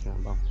guys talking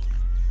about?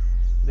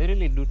 They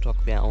really do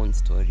talk their own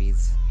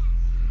stories.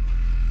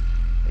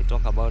 They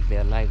talk about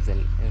their lives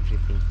and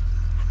everything.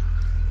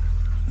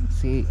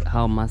 See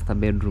how master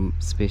bedroom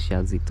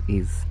spacious it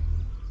is.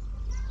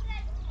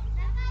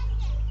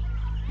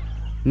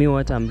 Me,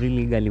 what I'm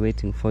really eagerly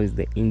waiting for is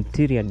the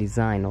interior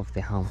design of the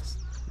house,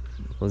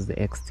 because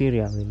the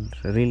exterior will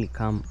really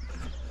come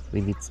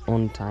with its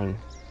own time.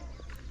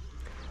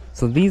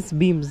 So these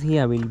beams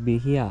here will be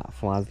here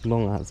for as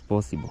long as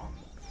possible,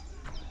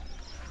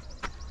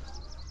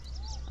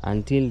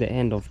 until the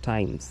end of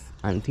times,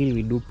 until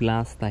we do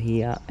plaster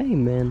here.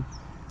 Amen.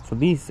 So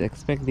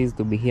expect this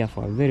to be here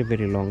for a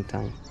very long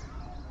time.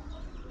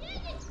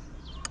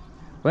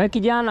 We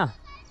kijana,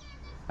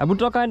 hebu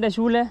toka ende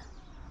shule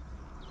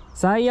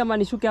saa hii ama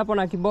nishuke hapo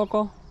na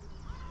kiboko?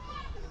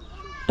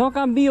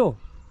 Toka mbio,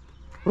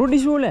 rudi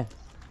shule,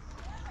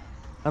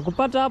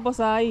 nakupata hapo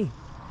saa hii.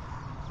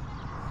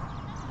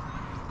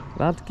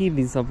 That kid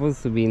is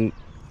supposed to be in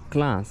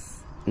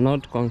class,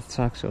 not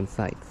construction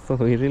site. So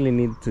we really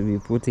need to be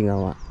putting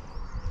our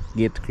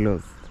gate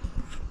closed,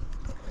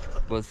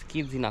 because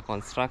kids in a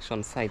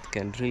construction site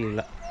can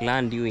really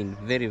land you in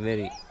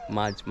very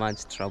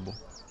much trouble.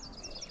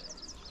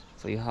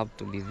 So you have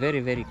to be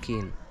very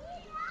keen.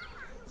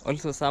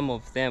 Also, some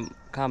of them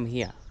come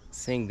here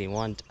saying they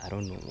want, I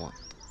don't know what,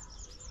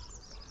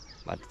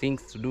 but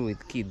things to do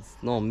with kids,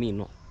 no.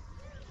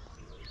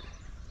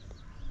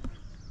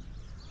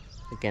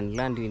 They can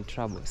land you in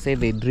trouble. Say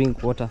they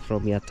drink water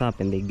from your tap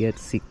and they get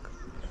sick.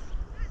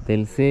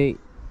 They'll say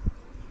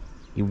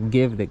you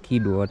gave the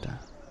kid water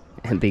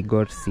and they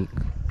got sick,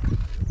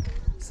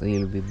 so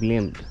you'll be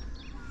blamed.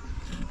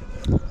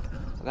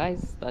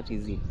 Guys, that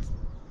is it.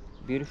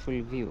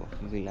 Beautiful view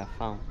of Villa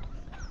Found.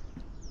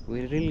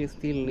 We really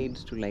still need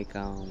to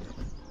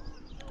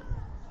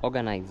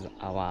organize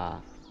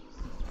our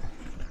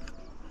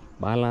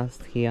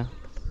ballast here.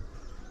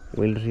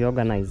 We'll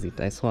reorganize it.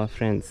 I saw a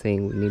friend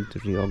saying we need to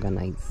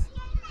reorganize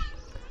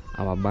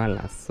our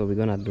ballast, so we're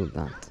gonna do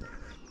that.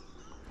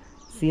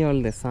 See,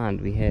 all the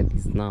sand we had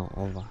is now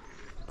over,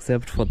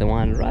 except for the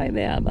one right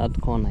there,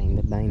 that corner in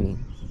the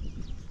dining.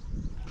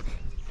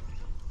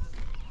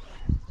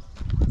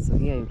 So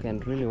here you can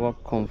really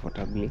walk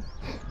comfortably.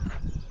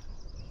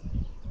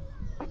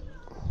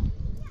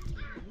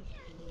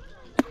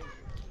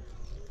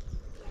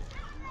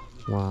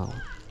 Wow,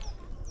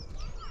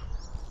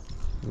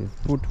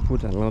 we've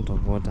put a lot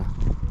of water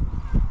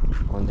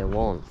on the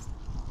walls.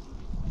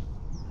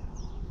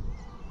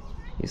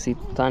 You see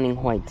it's turning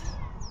white,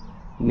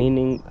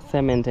 meaning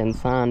cement and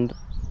sand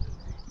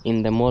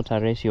in the mortar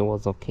ratio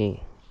was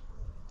okay,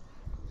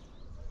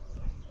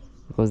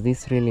 because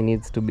this really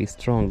needs to be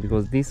strong,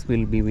 because this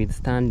will be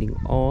withstanding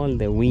all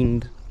the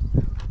wind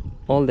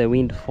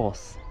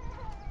force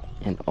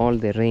and all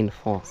the rain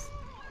force.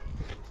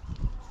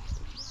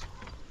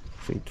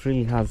 So it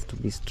really has to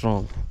be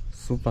strong,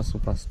 super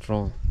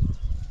strong.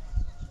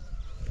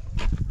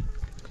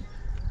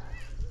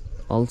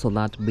 Also,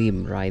 that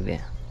beam right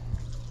there,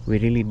 we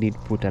really did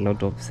put a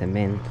lot of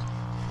cement.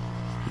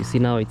 You see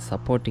now it's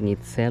supporting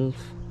itself.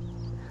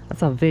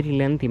 That's a very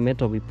lengthy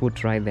metal we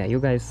put right there. You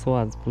guys saw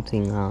us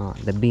putting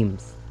the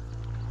beams.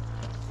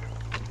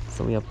 So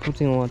So we are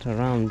putting water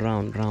round. Poa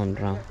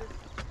sana.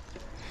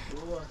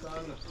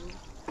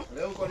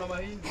 Leo uko na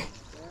mahindi?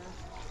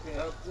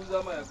 Ya kuuza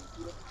ama ya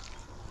kukula?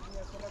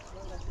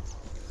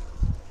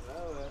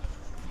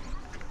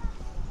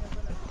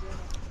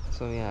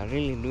 So we are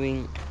really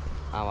doing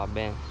our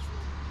best.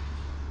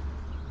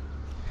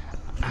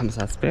 I'm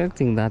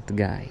suspecting that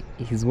guy.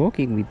 He's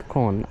walking with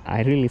corn.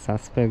 I really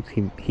suspect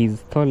he's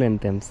stolen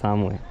them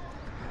somewhere.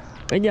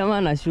 We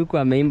jamaa nashuku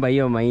ameimba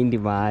hiyo mahindi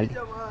mahali.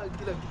 Jamaa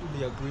kila kitu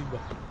ni ya kuiba.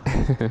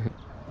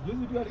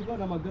 Juzi tu alikuwa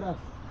na magrass.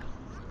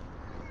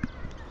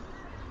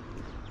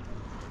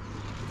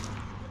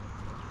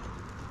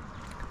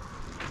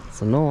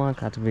 So no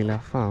work at Villa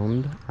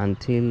found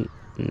until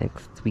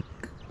next week.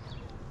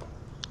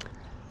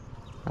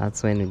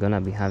 That's when we're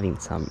gonna be having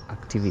some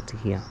activity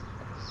here.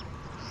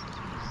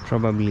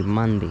 Probably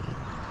Monday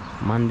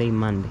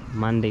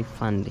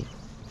fun day.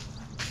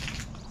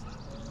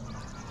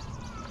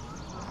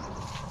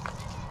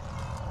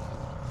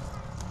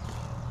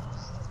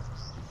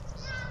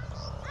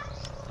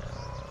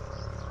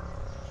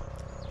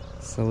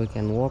 So we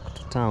can walk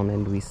to town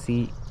and we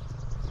see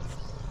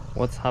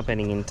what's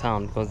happening in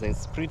town, because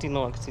there's pretty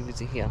no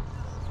activity here.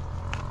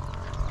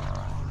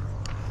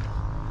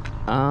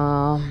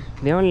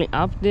 The only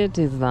update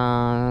is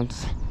that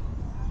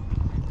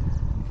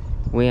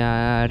we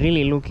are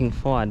really looking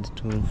forward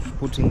to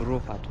putting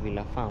roof at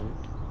Villa Found,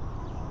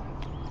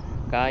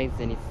 guys,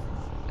 and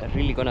it's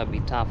really gonna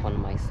be tough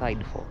on my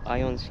side for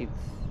iron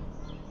sheets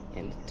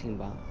and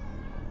timber.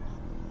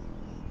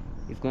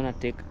 It's gonna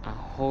take a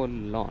whole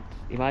lot.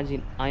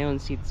 Imagine iron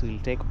sheets will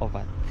take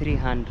over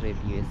 300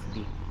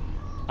 USD.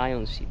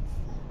 Iron sheets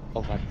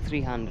over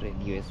 300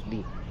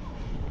 USD,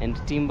 and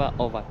timber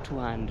over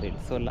 200.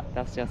 So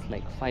that's just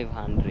like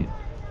 500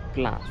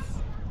 plus.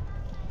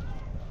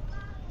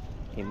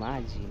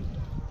 Imagine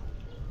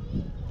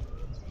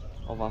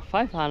over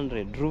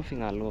 500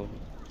 roofing alone.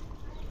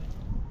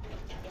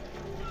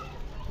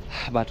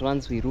 But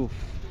once we roof,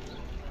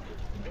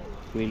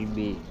 we'll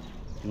be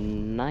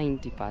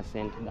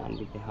 90% done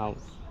with the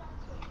house,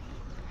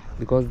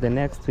 because the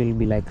next will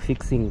be like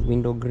fixing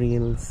window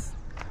grills,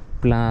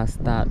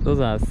 plaster.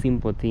 Those are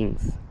simple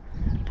things.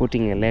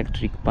 Putting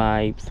electric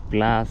pipes,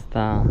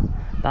 plaster.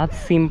 That's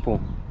simple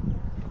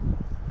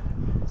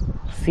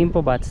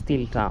but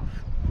still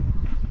tough.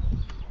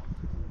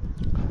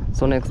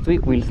 So next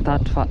week we'll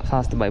start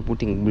first by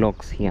putting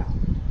blocks here,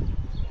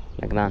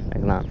 like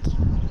that.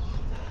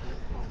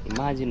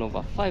 Imagine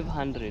over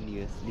 500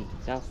 USD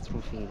just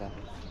roofing that.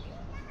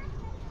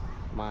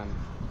 Man,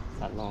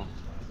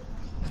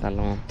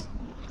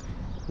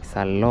 it's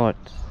a lot.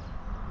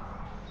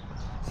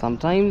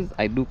 Sometimes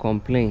I do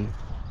complain,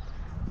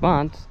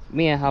 but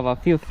me, I have a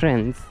few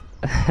friends.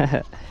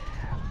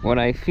 When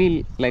I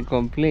feel like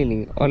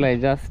complaining, all I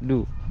just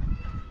do,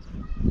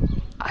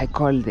 I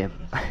call them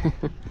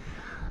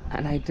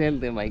and I tell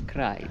them I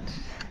cried.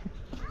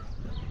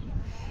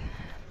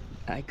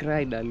 I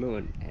cried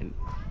alone. And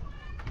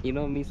you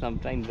know me,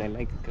 sometimes I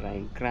like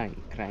crying.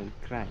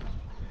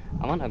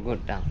 I wanna go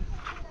down,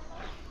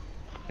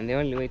 and the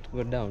only way to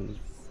go down is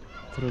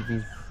through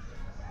this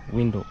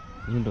window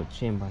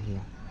chamber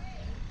here.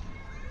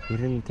 You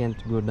really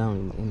can't go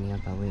down in any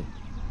other way.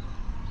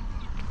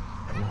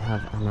 And I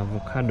have an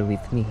avocado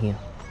with me here.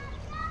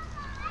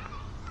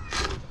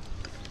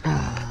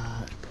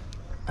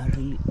 I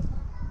really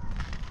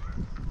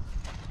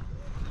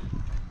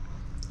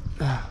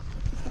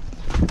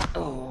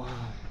oh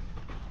wow.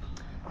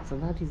 So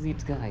that is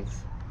it,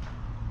 guys.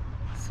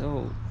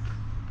 So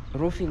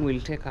roofing will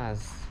take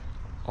us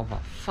over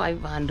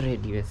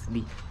 500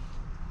 USD.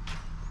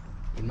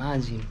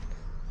 Imagine.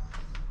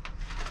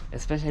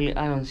 Especially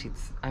iron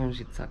sheets. Iron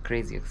sheets are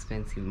crazy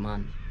expensive,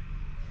 man.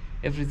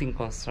 Everything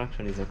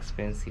construction is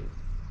expensive.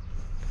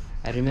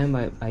 I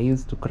remember I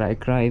used to cry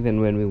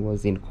even when we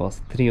was in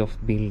course 3 of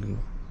building.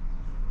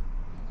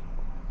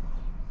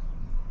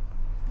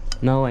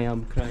 Now I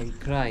am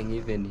crying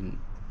even in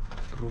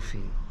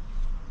roofing.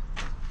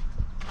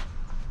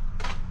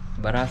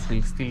 But us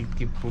will still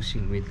keep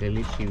pushing with the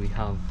little we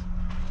have.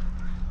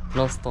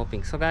 No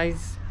stopping. So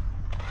guys,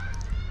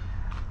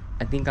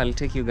 I think I'll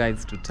take you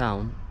guys to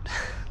town.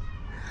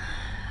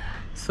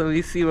 So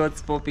we see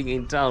what's popping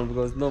in town,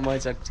 because no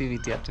much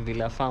activity at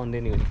Villa Found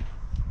anyway.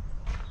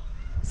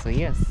 So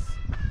yes,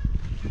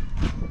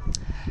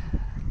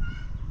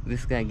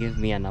 this guy gave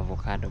me an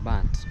avocado,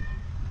 but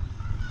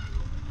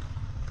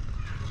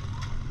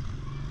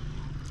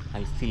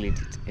I'll still eat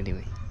it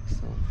anyway.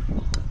 So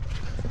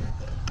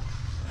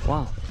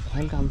wow,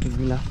 welcome to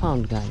Villa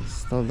Found,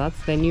 guys. So that's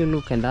the new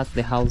look, and that's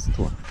the house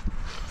tour.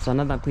 So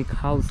another quick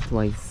house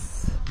tour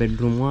is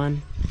bedroom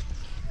 1,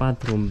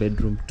 bathroom,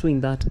 bedroom 2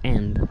 in that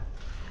end,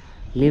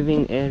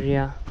 living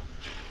area,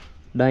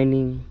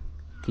 dining,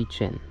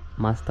 kitchen,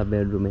 master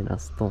bedroom, and a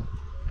store.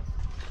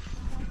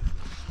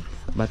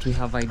 But we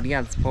have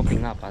ideas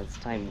popping up as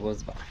time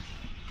goes by.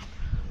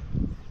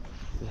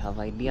 We have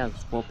ideas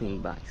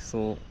popping by,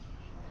 so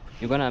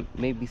you're gonna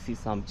maybe see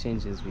some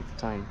changes with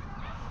time.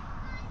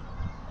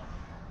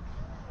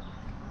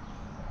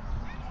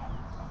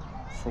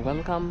 So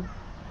welcome,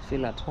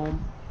 feel at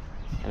home,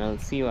 and I'll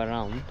see you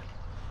around.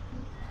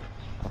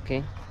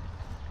 Okay,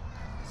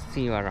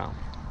 see you around.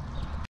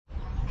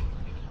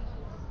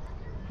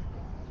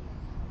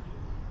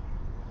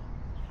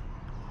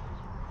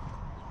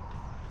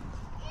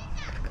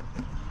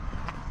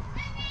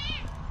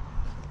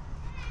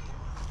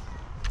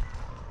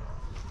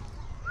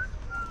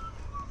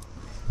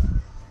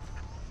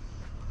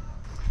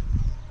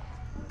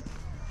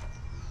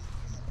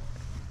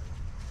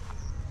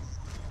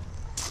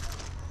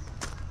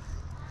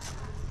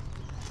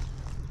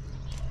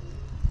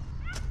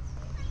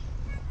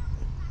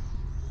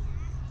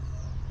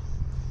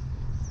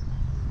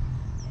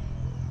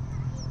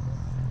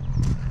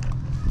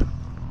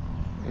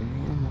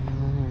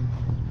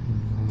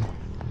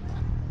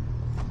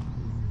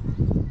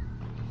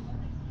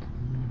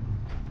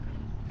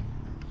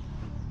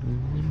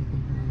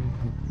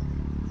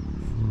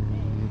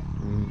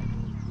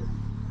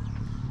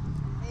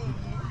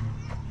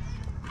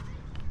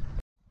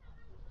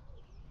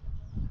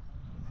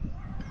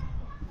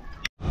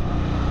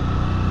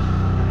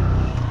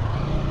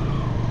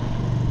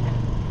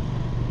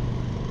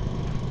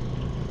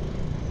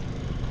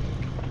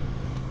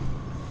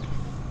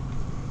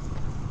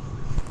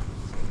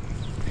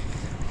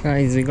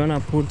 Guys, we're gonna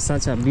put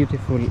such a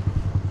beautiful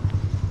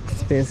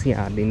space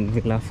yard in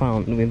Villa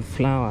Found with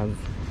flowers.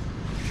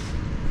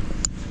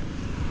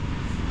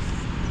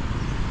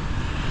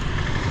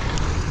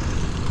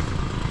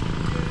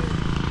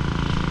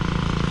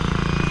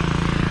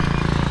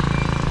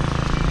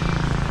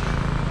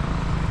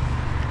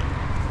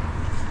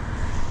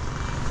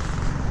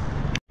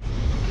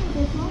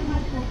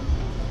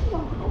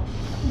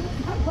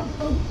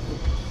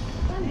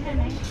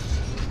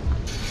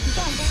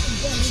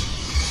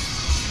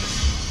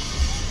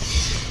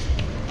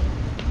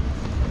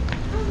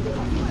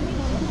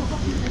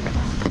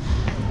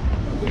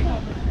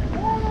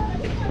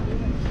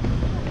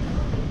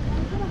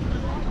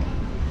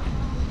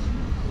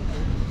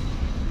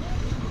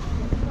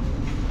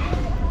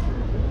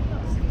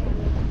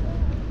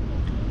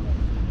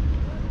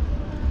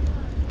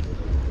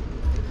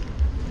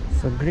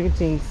 So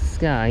greetings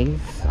guys,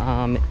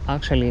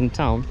 actually in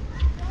town,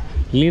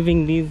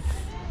 leaving this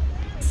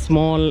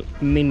small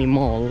mini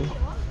mall.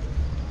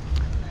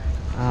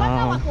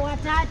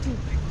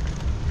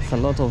 It's a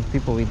lot of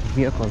people with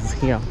vehicles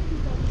here.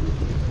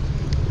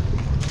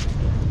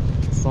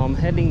 So I'm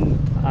heading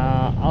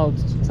out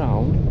to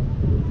town,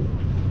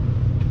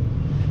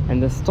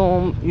 and the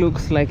storm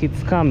looks like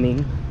it's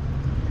coming.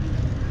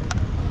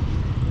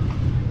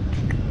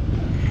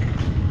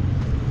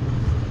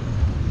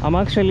 I'm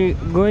actually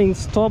going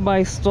store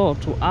by store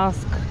to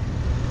ask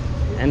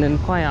and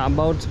inquire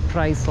about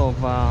price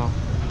of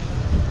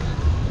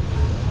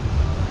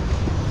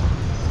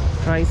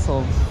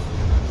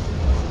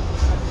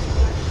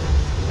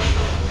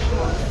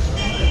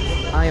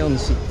iron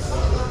sheets.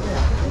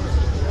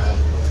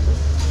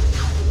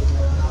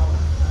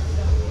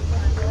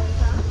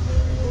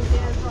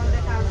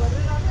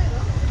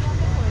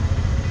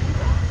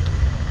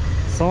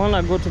 So I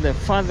wanna go to the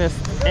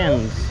farthest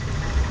end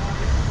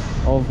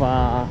of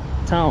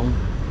town.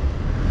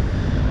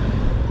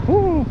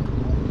 Woo!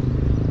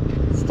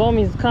 Storm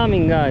is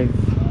coming, guys.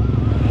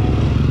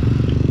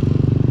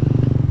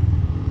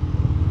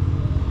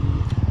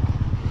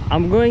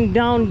 I'm going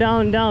down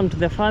to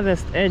the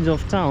farthest edge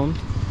of town.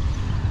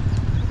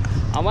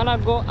 I wanna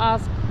go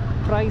ask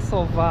price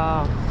of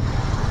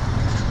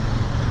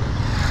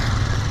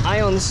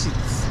iron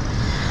sheets.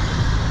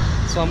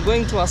 So I'm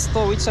going to a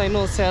store which I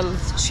know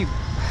sells cheap.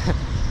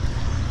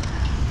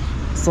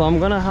 So I'm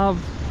gonna have,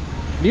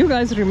 do you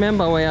guys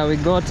remember where we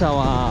got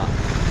our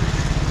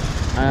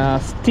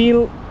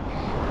steel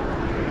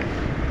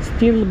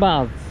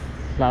bars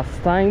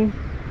last time?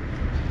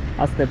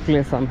 That's the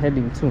place I'm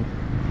heading to.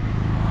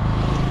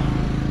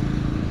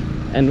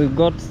 And we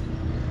got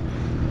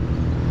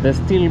the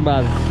steel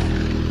bars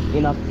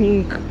in a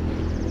pink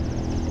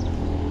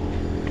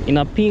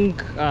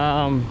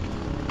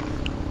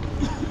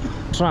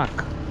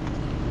truck.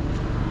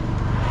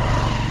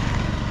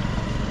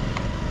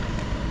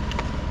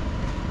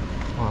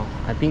 Wow,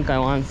 I think I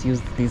once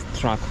used this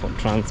truck for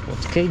transport.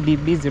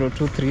 KDB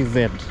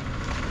 023Z.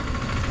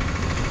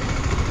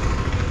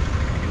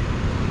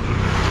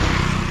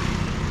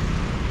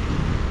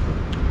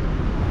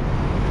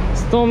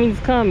 Storm is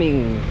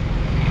coming.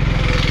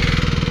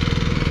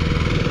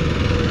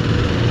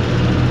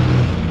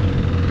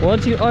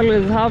 What you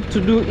always have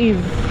to do is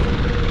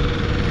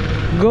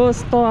go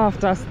store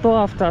after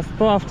store after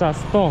store after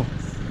store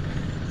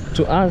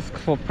to ask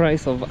for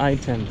price of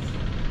items.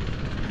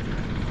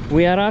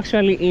 We are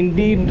actually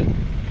indeed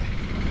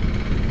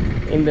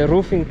in the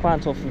roofing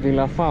part of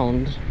Villa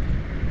Found,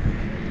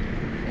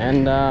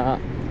 and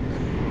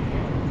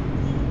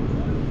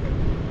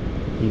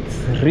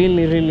it's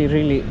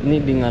really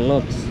needing a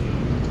lot.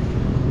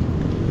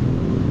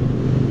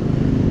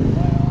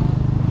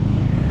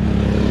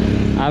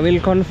 I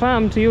will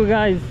confirm to you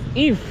guys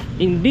if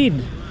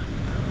indeed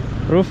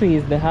roofing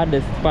is the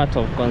hardest part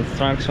of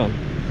construction.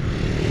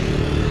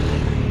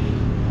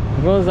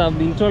 because I've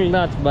been told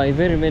that by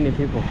very many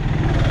people.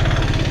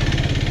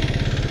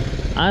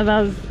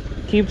 Others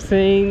keep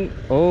saying,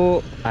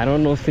 oh, I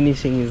don't know,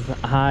 finishing is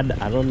hard,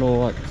 I don't know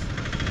what.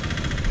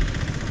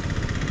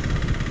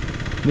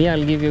 Me,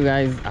 I'll give you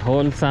guys a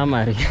whole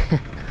summary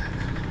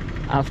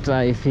after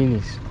I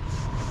finish.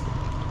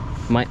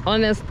 My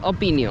honest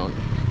opinion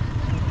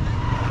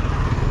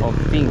of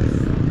things.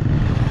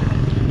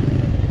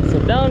 So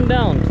down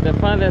to the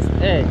farthest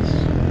edge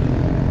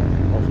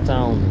of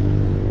town.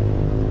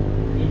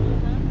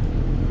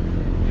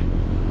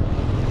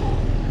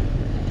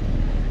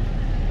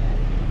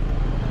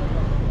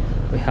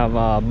 We have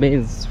a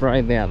base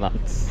right there that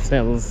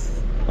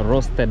sells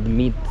roasted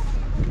meat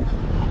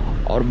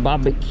or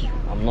barbecue,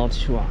 I'm not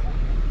sure.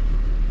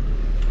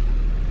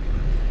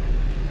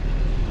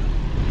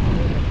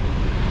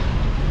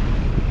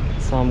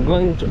 So I'm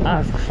going to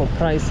ask for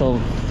price of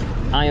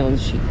iron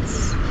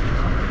sheets.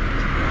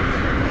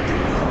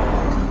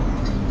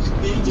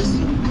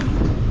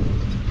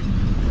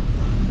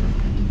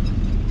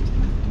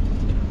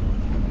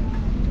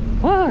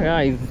 Wow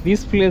guys,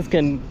 this place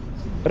can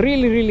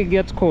really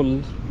get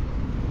cold.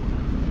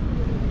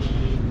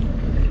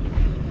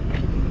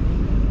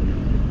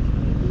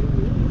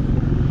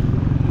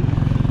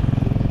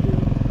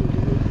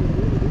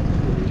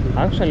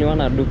 I actually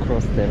wanna do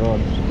cross the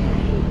road.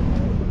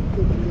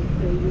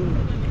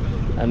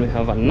 And we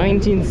have a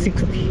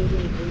 1960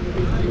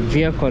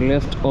 vehicle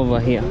left over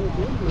here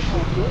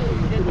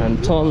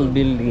and tall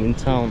building in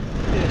town.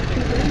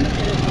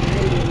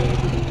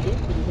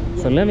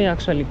 So let me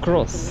actually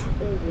cross.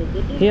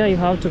 Here you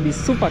have to be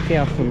super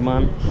careful,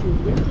 man.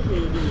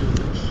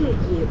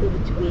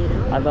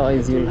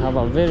 Otherwise you'll have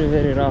a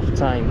very rough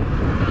time.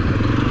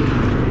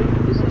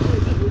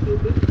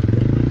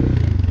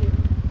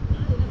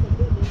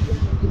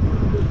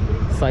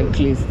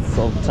 Cyclists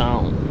of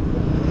town.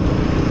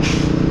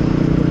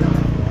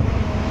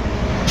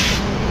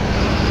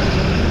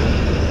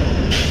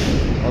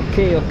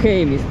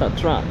 Okay, Mr.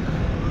 Truck.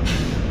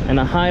 And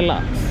a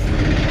Hilux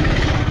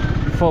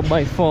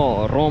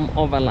 4x4 Rome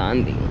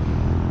overlanding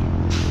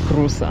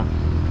cruiser.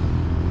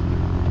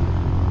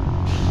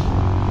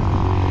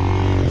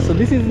 So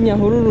this is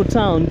Nyahururu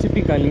town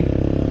typically,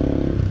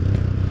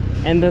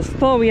 and the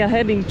store we are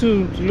heading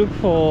to look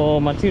for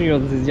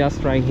materials is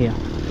just right here.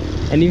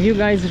 And if you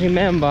guys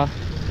remember,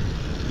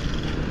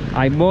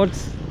 I bought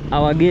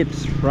our gate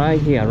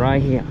right here,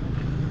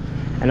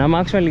 and I'm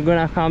actually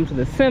gonna come to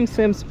the same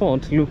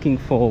spot looking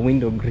for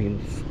window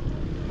grills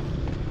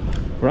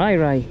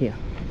right here,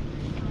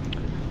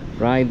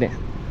 right there.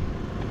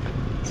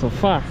 So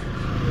first,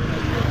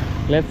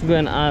 let's go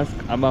and ask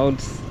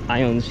about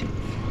iron sheets.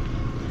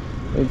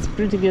 It's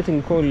pretty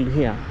getting cold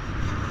here.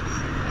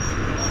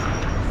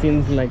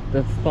 Seems like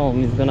the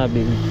storm is gonna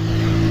be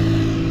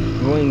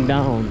going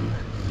down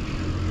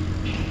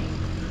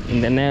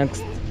in the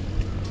next,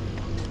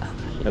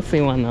 let's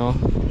say 1 hour.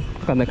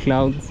 Look at the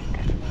clouds.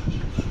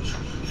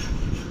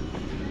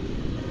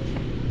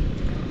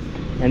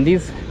 And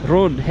this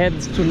road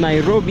heads to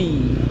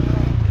Nairobi,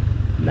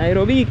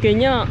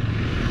 Kenya.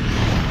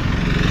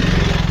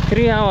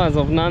 3 hours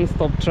of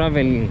non-stop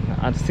traveling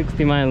at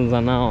 60 miles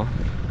an hour,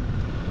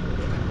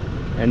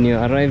 and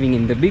you're arriving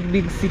in the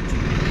big city.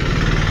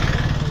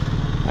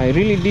 I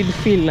really did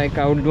feel like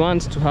I would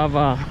want to have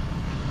a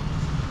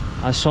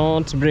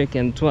short break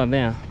and tour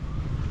there,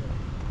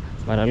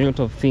 but a lot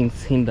of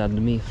things hindered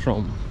me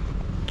from.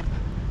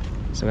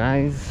 So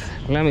guys,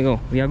 let me go.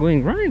 We are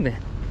going right there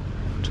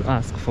to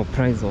ask for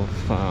price of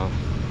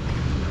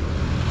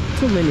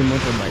too many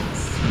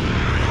motorbikes.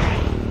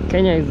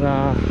 Kenya is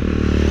a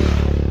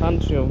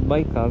country of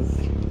bikers,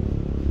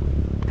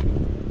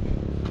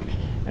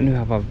 and we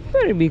have a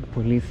very big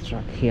police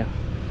truck here.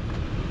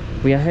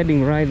 We are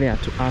heading right there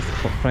to ask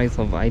for price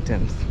of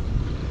items.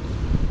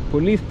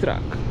 Police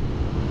truck.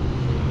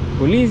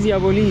 Bolivia.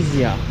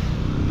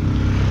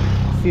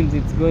 Seems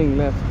it's going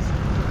left.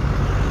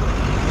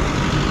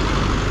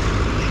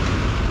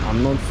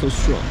 I'm not so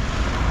sure.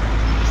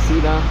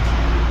 See that?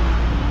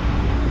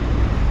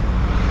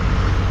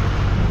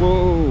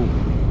 Whoa.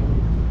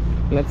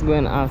 Let's go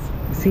and ask.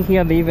 See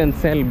here, they even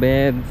sell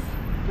beds,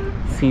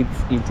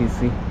 seats,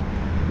 etc.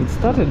 It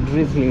started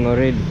drizzling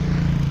already.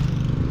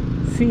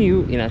 See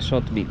you in a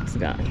short bit,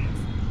 guys.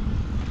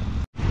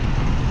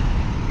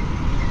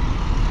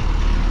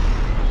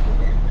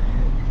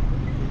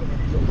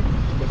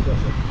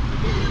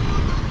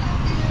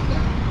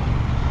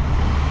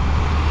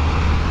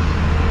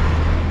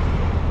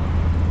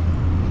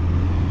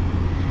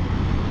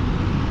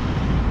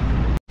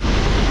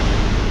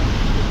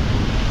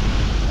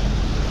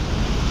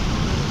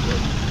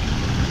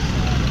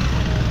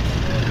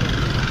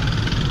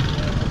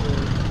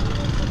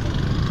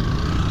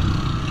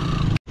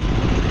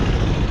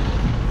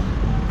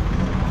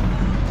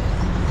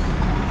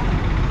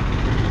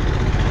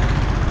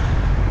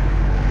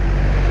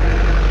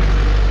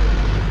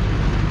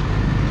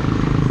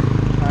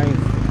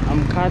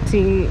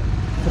 Cutting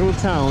through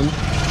town.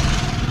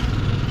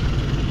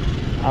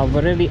 I've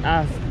already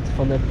asked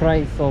for the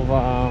price of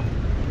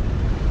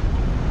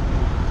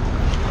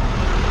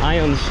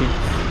iron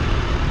sheets,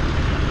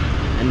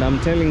 and I'm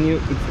telling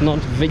you, it's not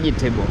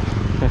vegetable.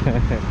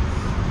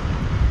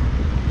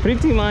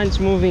 Pretty much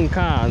moving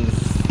cars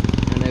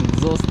and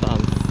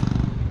exhausters.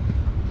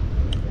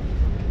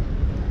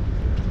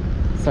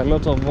 It's a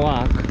lot of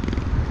work.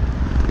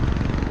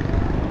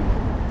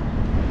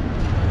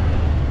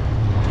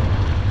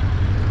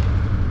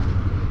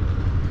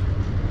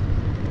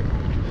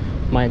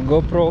 My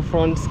GoPro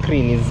front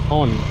screen is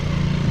on.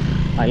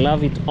 I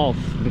love it off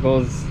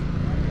because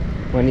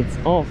when it's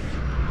off,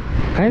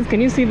 guys, can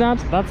you see that?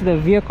 That's the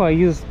vehicle I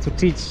used to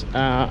teach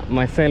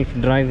myself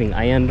driving.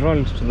 I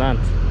enrolled to that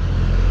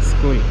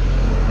school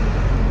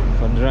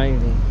for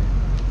driving.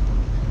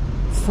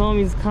 Storm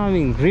is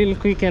coming real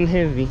quick and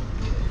heavy.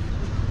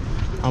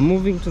 I'm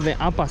moving to the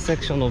upper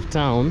section of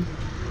town,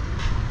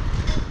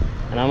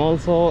 and I'm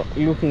also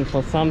looking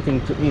for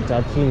something to eat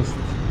at least.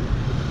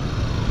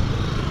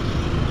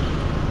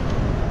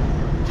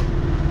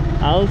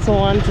 I also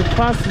want to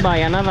pass by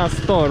another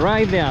store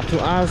right there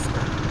to ask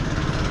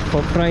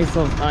for price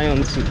of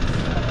iron sheets.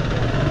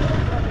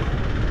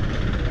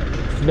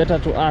 It's better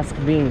to ask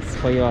things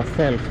for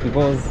yourself,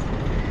 because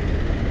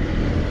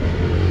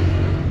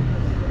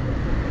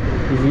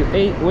if you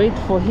wait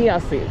for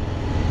hearsay,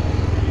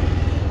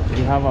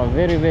 you have a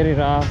very, very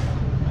rough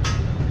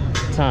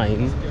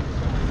time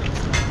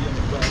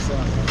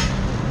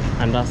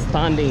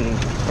understanding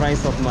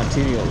price of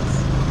materials.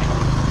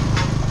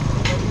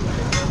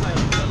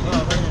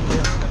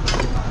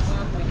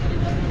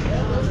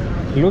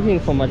 Looking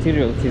for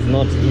materials is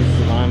not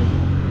easy, man.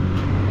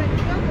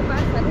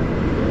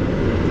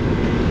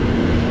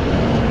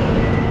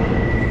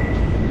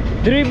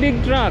 Three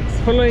big trucks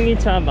following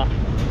each other.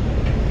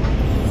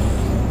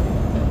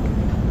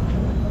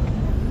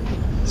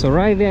 So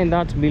right there in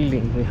that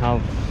building, we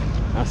have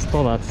a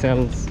store that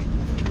sells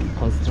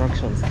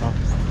construction stuff.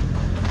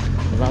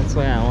 That's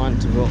where I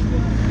want to go.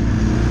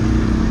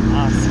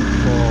 Ask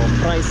for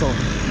price of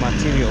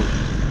material.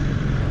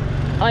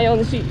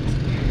 Iron sheet.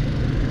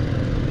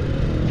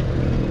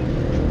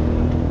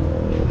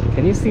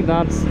 Can you see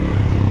that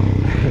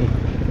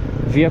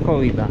vehicle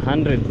with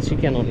 100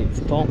 chicken on its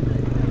top?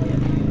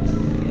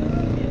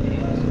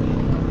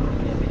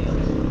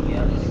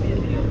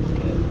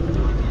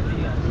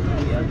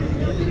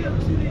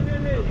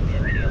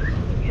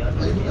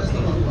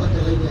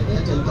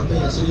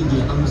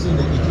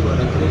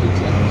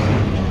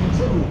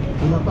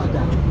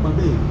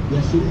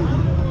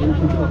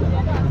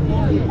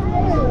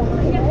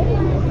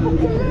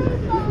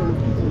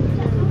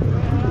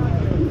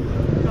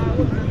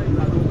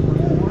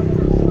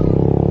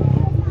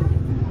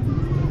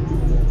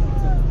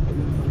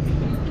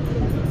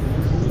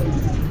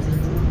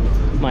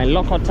 My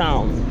local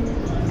town.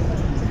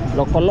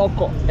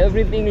 Loco,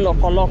 everything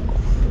loco.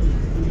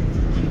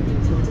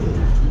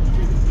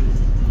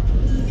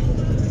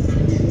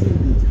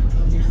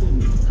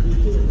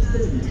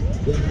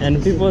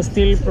 And people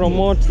still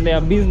promote their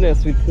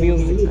business with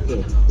music.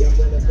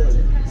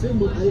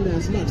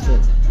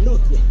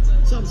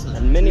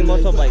 And many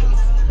motorbikes.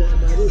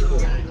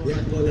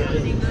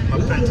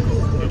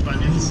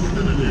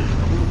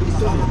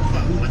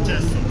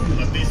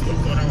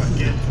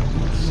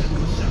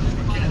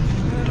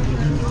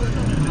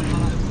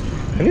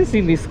 Can you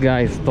see this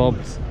guy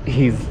stopped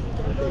his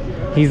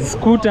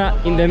scooter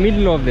in the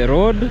middle of the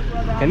road?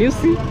 Can you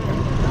see?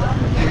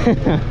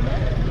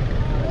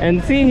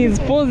 And see, he's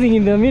posing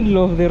in the middle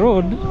of the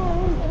road.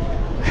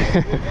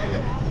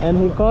 And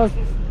he caused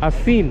a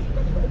scene.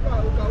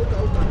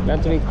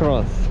 Let me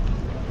cross.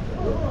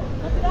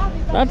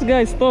 That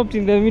guy stopped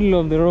in the middle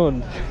of the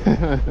road.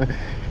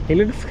 He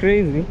looks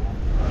crazy.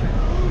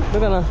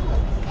 Look at that.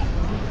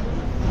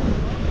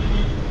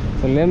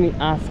 So let me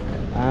ask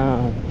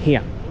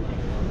here.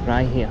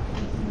 Right here.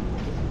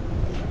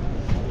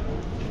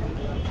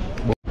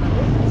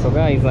 So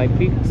guys, I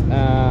picked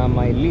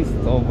my list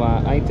of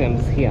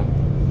items here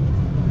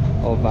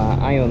of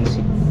iron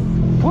sheets.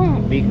 Wow,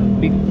 big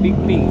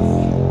things.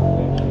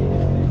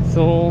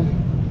 So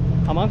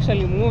I'm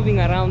actually moving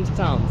around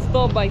town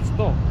store by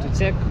store to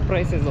check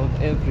prices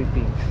of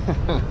everything.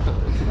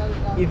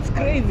 It's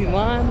crazy,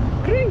 man,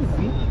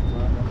 crazy.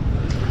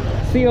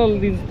 See all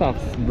these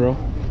stuffs, bro.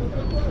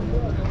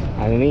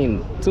 I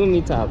mean, 2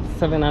 meters,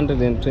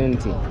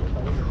 720,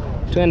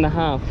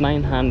 2.5,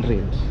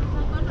 900.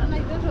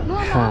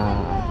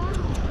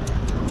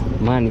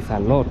 Man, it's a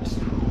lot.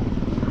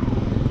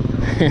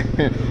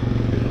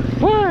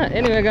 Well,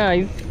 anyway,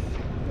 guys,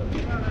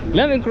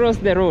 let me cross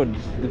the road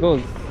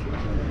because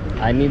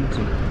I need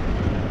to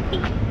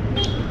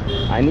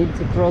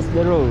cross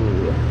the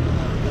road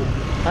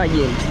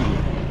urgently.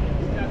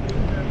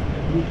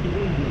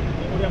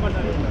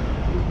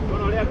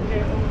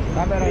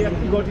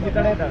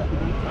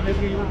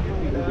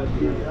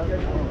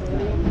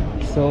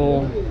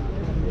 So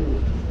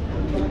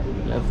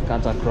let's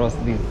cut across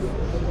this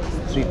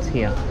street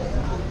here.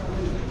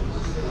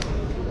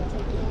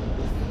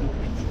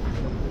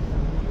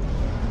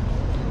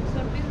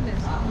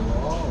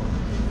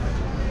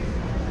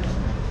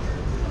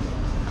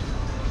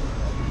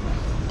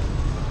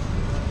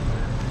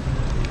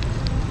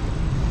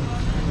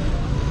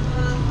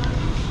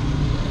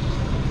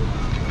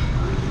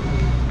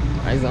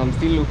 Guys, I'm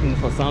still looking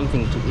for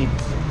something to eat.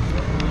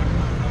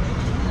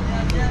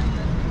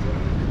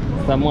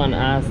 Someone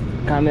asked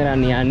camera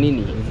ni ya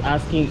nini. He's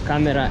asking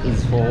camera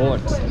is for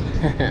what.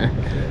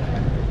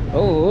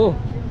 Oh,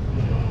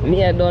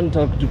 me, I don't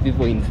talk to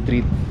people in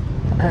streets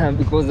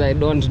because I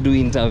don't do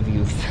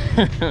interviews.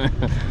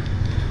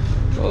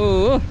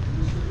 Oh,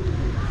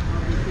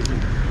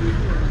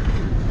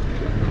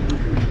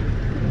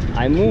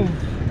 I move.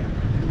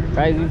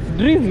 Guys, it's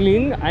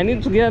drizzling. I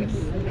need to get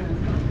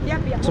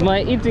to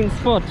my eating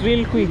spot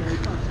real quick.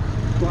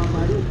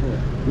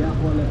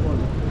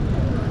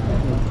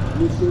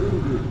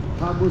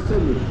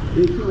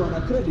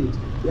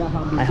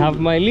 I have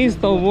my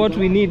list of what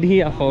we need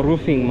here for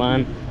roofing,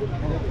 man,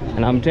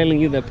 and I'm telling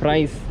you the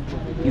price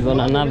is on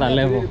another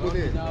level.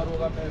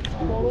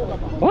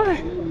 What?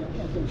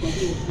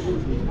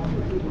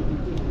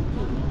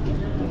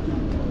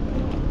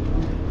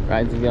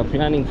 Guys, we are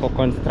planning for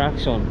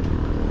construction,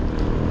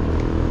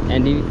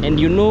 and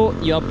you know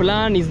your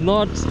plan is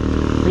not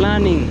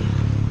planning.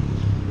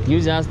 You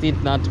just eat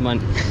that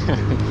money.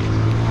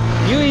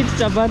 You eat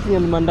chapati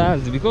and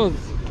mandazi because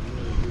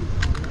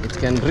it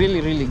can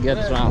really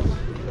get rough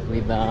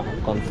with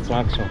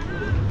construction.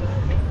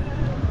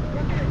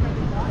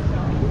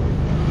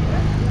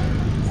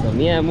 So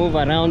me, I move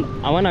around.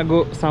 I wanna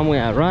go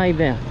somewhere right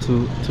there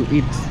to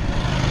eat.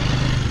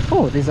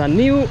 Oh, there's a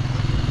new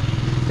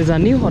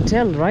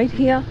hotel right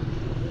here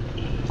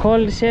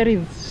called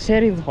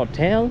Sherry's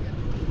Hotel.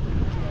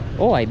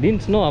 Oh, I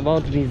didn't know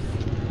about this.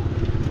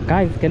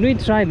 Guys, can we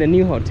try the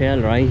new hotel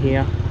right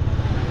here?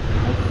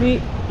 I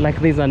see like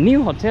there's a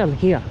new hotel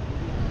here.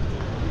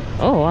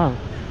 Oh wow.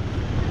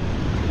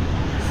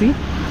 See?